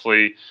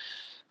 Hopefully,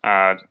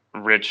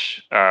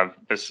 Rich, I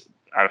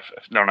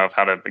don't know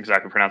how to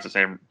exactly pronounce his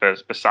name,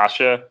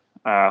 Bisaccia.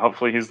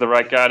 Hopefully he's the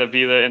right guy to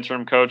be the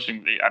interim coach.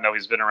 And I know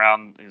he's been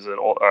around. He's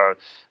a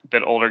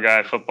bit older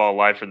guy, football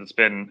lifer that's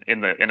been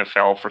in the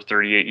NFL for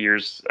 38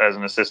 years as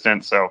an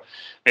assistant. So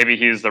maybe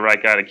he's the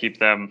right guy to keep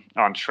them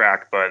on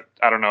track. But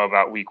I don't know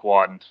about week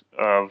one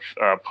of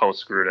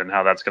post Gruden,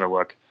 how that's going to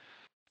look.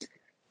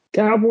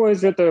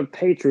 Cowboys at the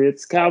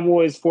Patriots.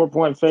 Cowboys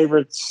 4-point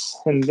favorites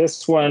in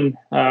this one.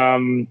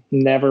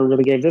 Never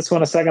really gave this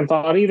one a second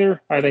thought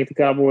either. I think the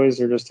Cowboys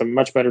are just a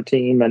much better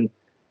team, and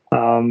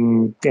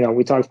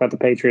we talked about the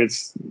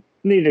Patriots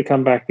needed to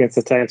come back against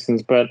the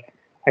Texans, but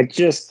I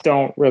just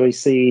don't really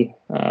see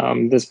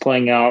this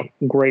playing out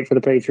great for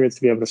the Patriots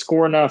to be able to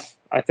score enough,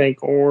 I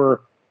think,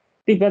 or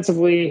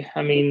defensively.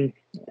 I mean,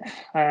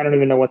 I don't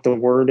even know what the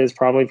word is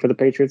probably for the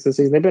Patriots this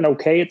season. They've been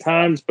okay at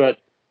times, but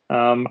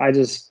I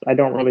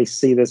don't really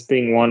see this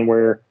being one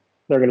where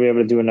they're going to be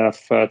able to do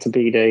enough to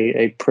beat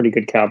a pretty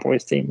good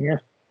Cowboys team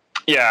here.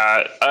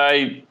 Yeah,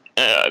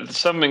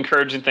 some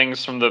encouraging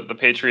things from the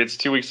Patriots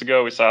 2 weeks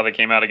ago. We saw they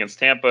came out against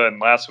Tampa,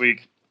 and last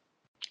week,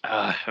 they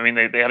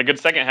had a good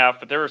second half,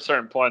 but there were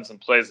certain points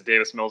and plays that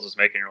Davis Mills was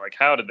making. You're like,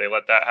 how did they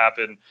let that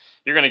happen?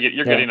 You're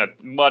getting a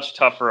much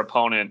tougher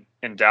opponent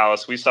in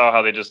Dallas. We saw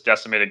how they just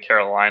decimated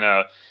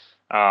Carolina.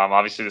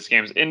 Obviously, this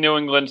game's in New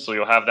England, so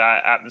you'll have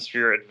that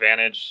atmosphere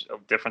advantage,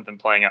 different than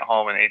playing at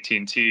home in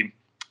AT&T.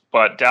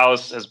 But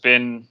Dallas has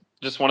been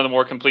just one of the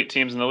more complete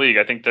teams in the league.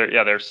 I think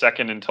they're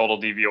second in total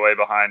DVOA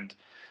behind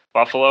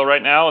Buffalo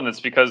right now, and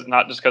it's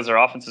not just because their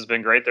offense has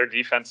been great. Their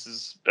defense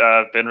has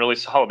been really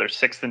solid. They're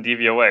sixth in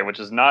DVOA, which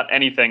is not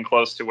anything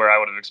close to where I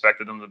would have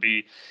expected them to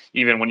be,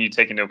 even when you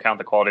take into account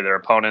the quality of their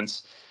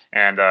opponents.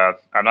 And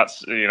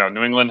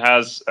New England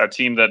has a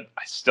team that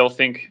I still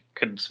think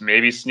could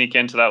maybe sneak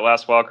into that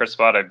last wildcard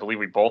spot. I believe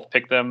we both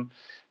picked them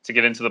to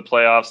get into the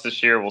playoffs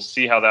this year. We'll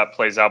see how that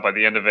plays out by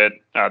the end of it.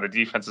 The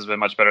defense has been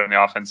much better than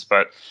the offense,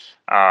 but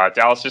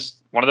Dallas just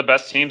one of the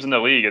best teams in the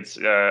league.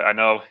 I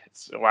know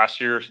it's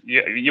last year.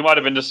 You might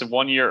have been just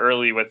 1 year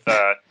early with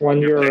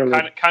 1 year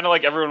early. Kind of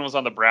like everyone was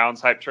on the Browns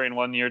hype train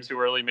 1 year too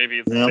early. Maybe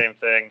it's the same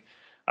thing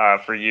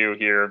for you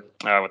here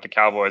with the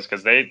Cowboys,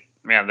 because I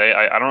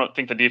don't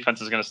think the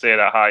defense is going to stay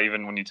that high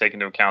even when you take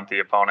into account the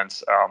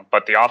opponents.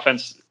 But the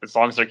offense, as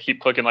long as they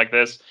keep clicking like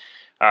this,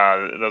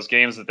 those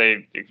games that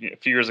a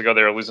few years ago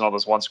they were losing all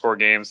those one-score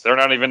games. They're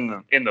not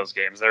even in those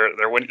games.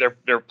 They're winning.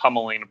 They're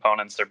pummeling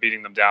opponents. They're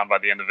beating them down by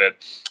the end of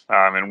it,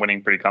 and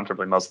winning pretty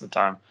comfortably most of the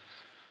time.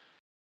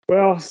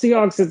 Well,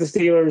 Seahawks at the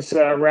Steelers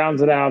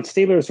rounds it out.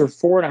 Steelers are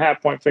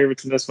 4.5-point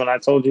favorites in this one. I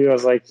told you, I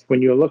was like,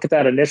 when you look at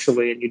that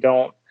initially and you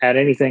don't add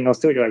anything else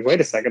to it, you're like, wait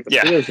a second, the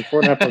Steelers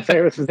are 4.5-point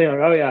favorites. And you're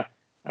like, oh yeah,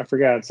 I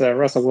forgot.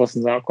 Russell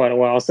Wilson's out quite a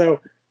while.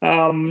 So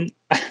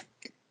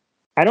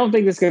I don't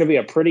think this is going to be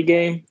a pretty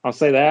game. I'll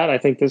say that. I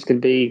think this could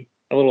be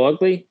a little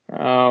ugly.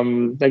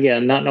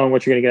 Again, not knowing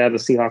what you're going to get out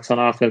of the Seahawks on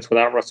offense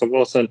without Russell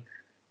Wilson.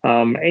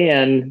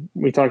 And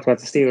we talked about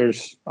the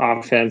Steelers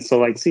offense. So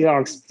like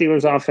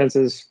Steelers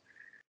offenses,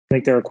 I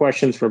think there are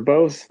questions for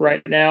both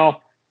right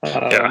now.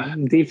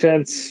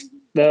 Defense,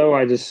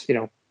 though, the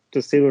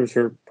Steelers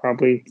are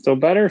probably still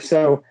better.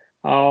 So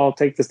I'll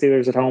take the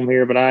Steelers at home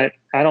here, but I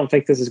don't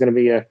think this is going to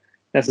be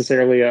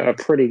necessarily a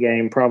pretty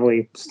game,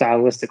 probably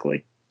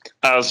stylistically.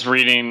 I was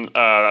reading,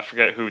 I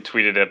forget who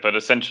tweeted it, but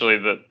essentially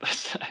the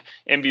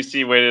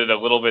NBC waited a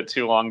little bit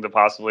too long to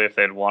possibly, if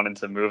they'd wanted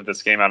to move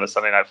this game out of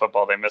Sunday Night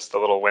Football, they missed a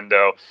little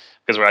window,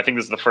 because I think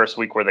this is the first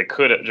week where they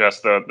could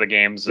adjust the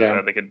games.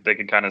 Yeah. They could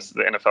kind of,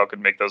 the NFL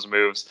could make those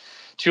moves.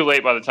 Too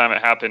late by the time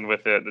it happened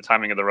with the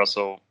timing of the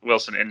Russell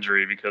Wilson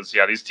injury, because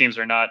these teams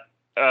are not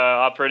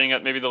operating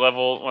at maybe the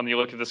level when you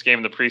look at this game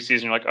in the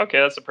preseason. You're like, okay,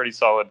 that's a pretty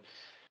solid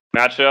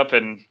matchup,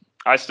 and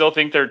I still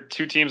think they're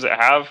two teams that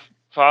have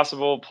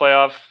possible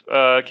playoff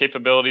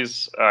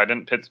capabilities. I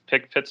didn't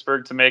pick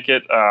Pittsburgh to make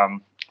it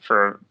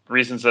for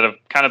reasons that have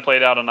kind of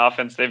played out on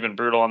offense. They've been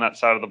brutal on that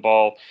side of the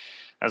ball.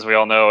 As we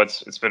all know,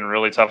 it's been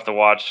really tough to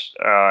watch.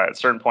 At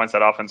certain points,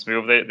 that offense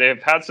move.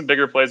 They've had some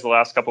bigger plays the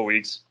last couple of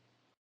weeks.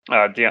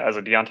 As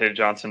a Deontay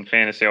Johnson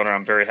fantasy owner,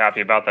 I'm very happy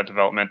about that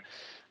development.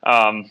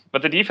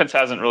 But the defense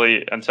hasn't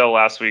really, until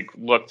last week,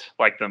 looked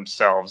like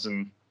themselves.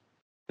 And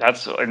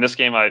that's in this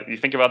game, you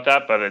think about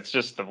that, but it's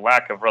just the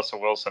lack of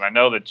Russell Wilson. I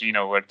know that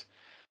Geno looked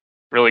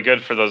really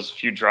good for those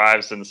few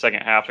drives in the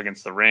second half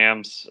against the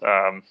Rams,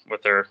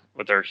 with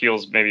their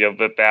heels maybe a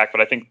bit back.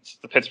 But I think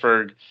the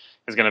Pittsburgh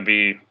is going to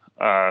be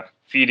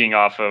feeding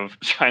off of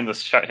trying to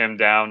shut him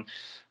down.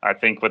 I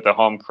think with the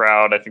home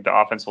crowd, I think the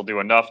offense will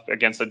do enough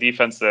against a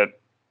defense that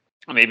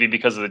maybe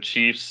because of the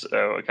Chiefs,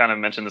 I kind of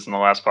mentioned this in the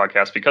last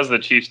podcast, because of the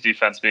Chiefs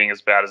defense being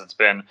as bad as it's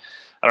been,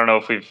 I don't know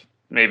if we've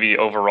maybe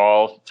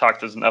overall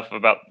talked enough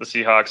about the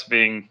Seahawks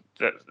being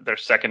their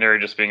secondary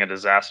just being a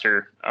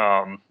disaster.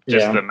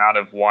 The amount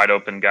of wide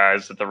open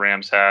guys that the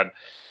Rams had,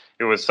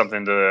 it was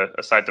something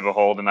a sight to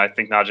behold. And I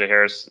think Najee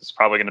Harris is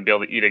probably going to be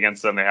able to eat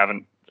against them. They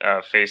haven't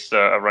faced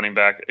a running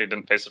back. They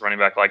didn't face a running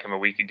back like him a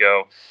week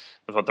ago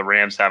with what the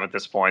Rams have at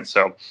this point.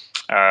 So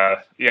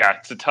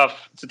it's a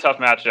tough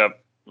matchup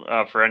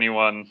for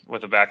anyone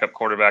with a backup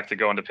quarterback to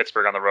go into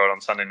Pittsburgh on the road on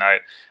Sunday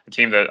night. A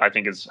team that I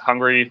think is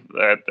hungry,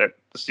 that the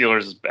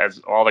Steelers, as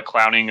all the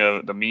clowning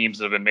of the memes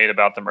that have been made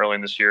about them early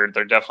in this year,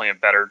 they're definitely a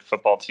better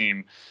football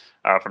team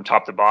from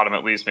top to bottom,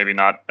 at least. Maybe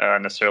not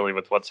necessarily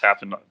with what's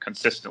happened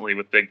consistently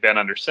with Big Ben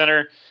under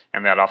center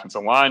and that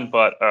offensive line,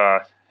 but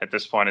at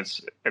this point,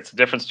 it's a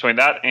difference between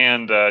that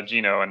and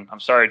Geno. And I'm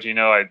sorry,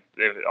 Geno,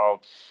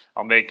 I'll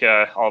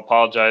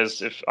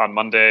apologize if on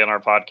Monday on our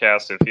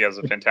podcast if he has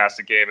a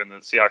fantastic game and the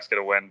Seahawks get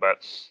a win, but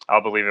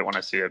I'll believe it when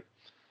I see it.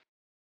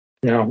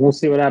 Yeah, we'll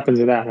see what happens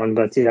with that one,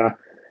 but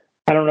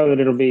I don't know that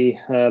it'll be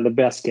the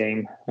best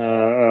game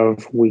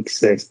of Week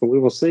 6, but we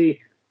will see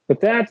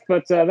with that.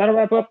 But that'll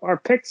wrap up our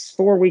picks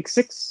for Week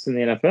 6 in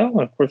the NFL.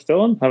 And of course,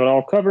 Dylan, have it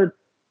all covered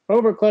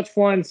over Clutch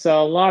Points.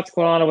 Lots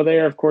going on over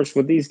there, of course,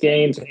 with these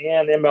games and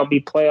the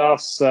MLB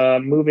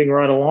playoffs moving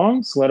right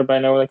along. So let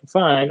everybody know where they can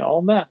find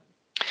all that.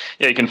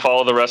 Yeah, you can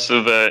follow the rest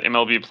of the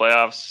MLB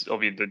playoffs. It'll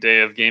be the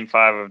day of Game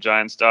 5 of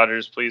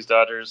Giants-Dodgers. Please,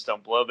 Dodgers,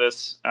 don't blow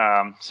this.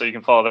 So you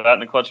can follow that in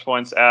the Clutch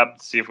Points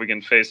app. See if we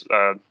can face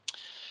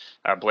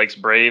Blake's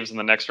Braves in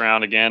the next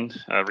round again.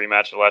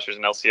 Rematch of last year's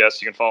in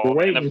LCS. You can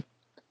follow.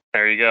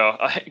 There you go.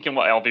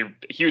 I'll be a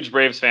huge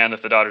Braves fan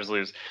if the Dodgers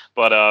lose.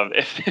 But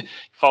if you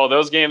follow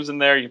those games in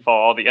there, you can follow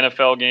all the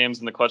NFL games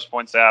in the Clutch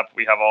Points app.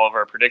 We have all of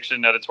our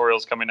prediction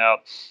editorials coming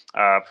out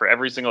for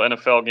every single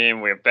NFL game.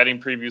 We have betting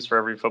previews for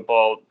every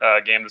football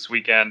game this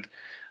weekend.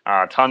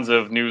 Tons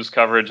of news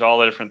coverage, all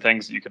the different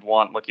things that you could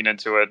want looking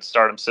into it.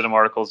 Stardom Cinema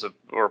articles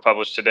were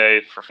published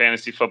today for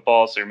fantasy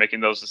football, so you're making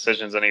those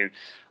decisions. Any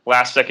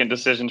last-second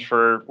decisions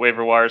for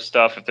waiver wire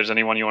stuff, if there's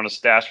anyone you want to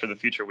stash for the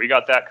future, we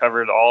got that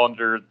covered all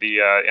under the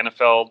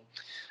NFL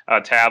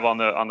tab on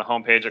the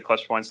homepage at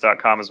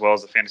clutchpoints.com, as well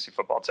as the fantasy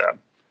football tab.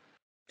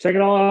 Check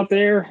it all out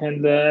there,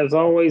 and as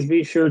always,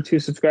 be sure to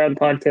subscribe to the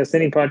podcast,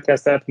 any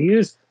podcast app you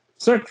use.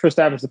 Search for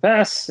Establish the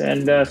Pass,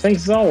 and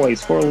thanks as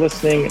always for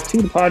listening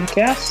to the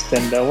podcast,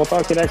 and we'll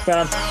talk to you next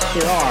time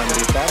here on the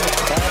Establish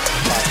the Pass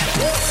podcast.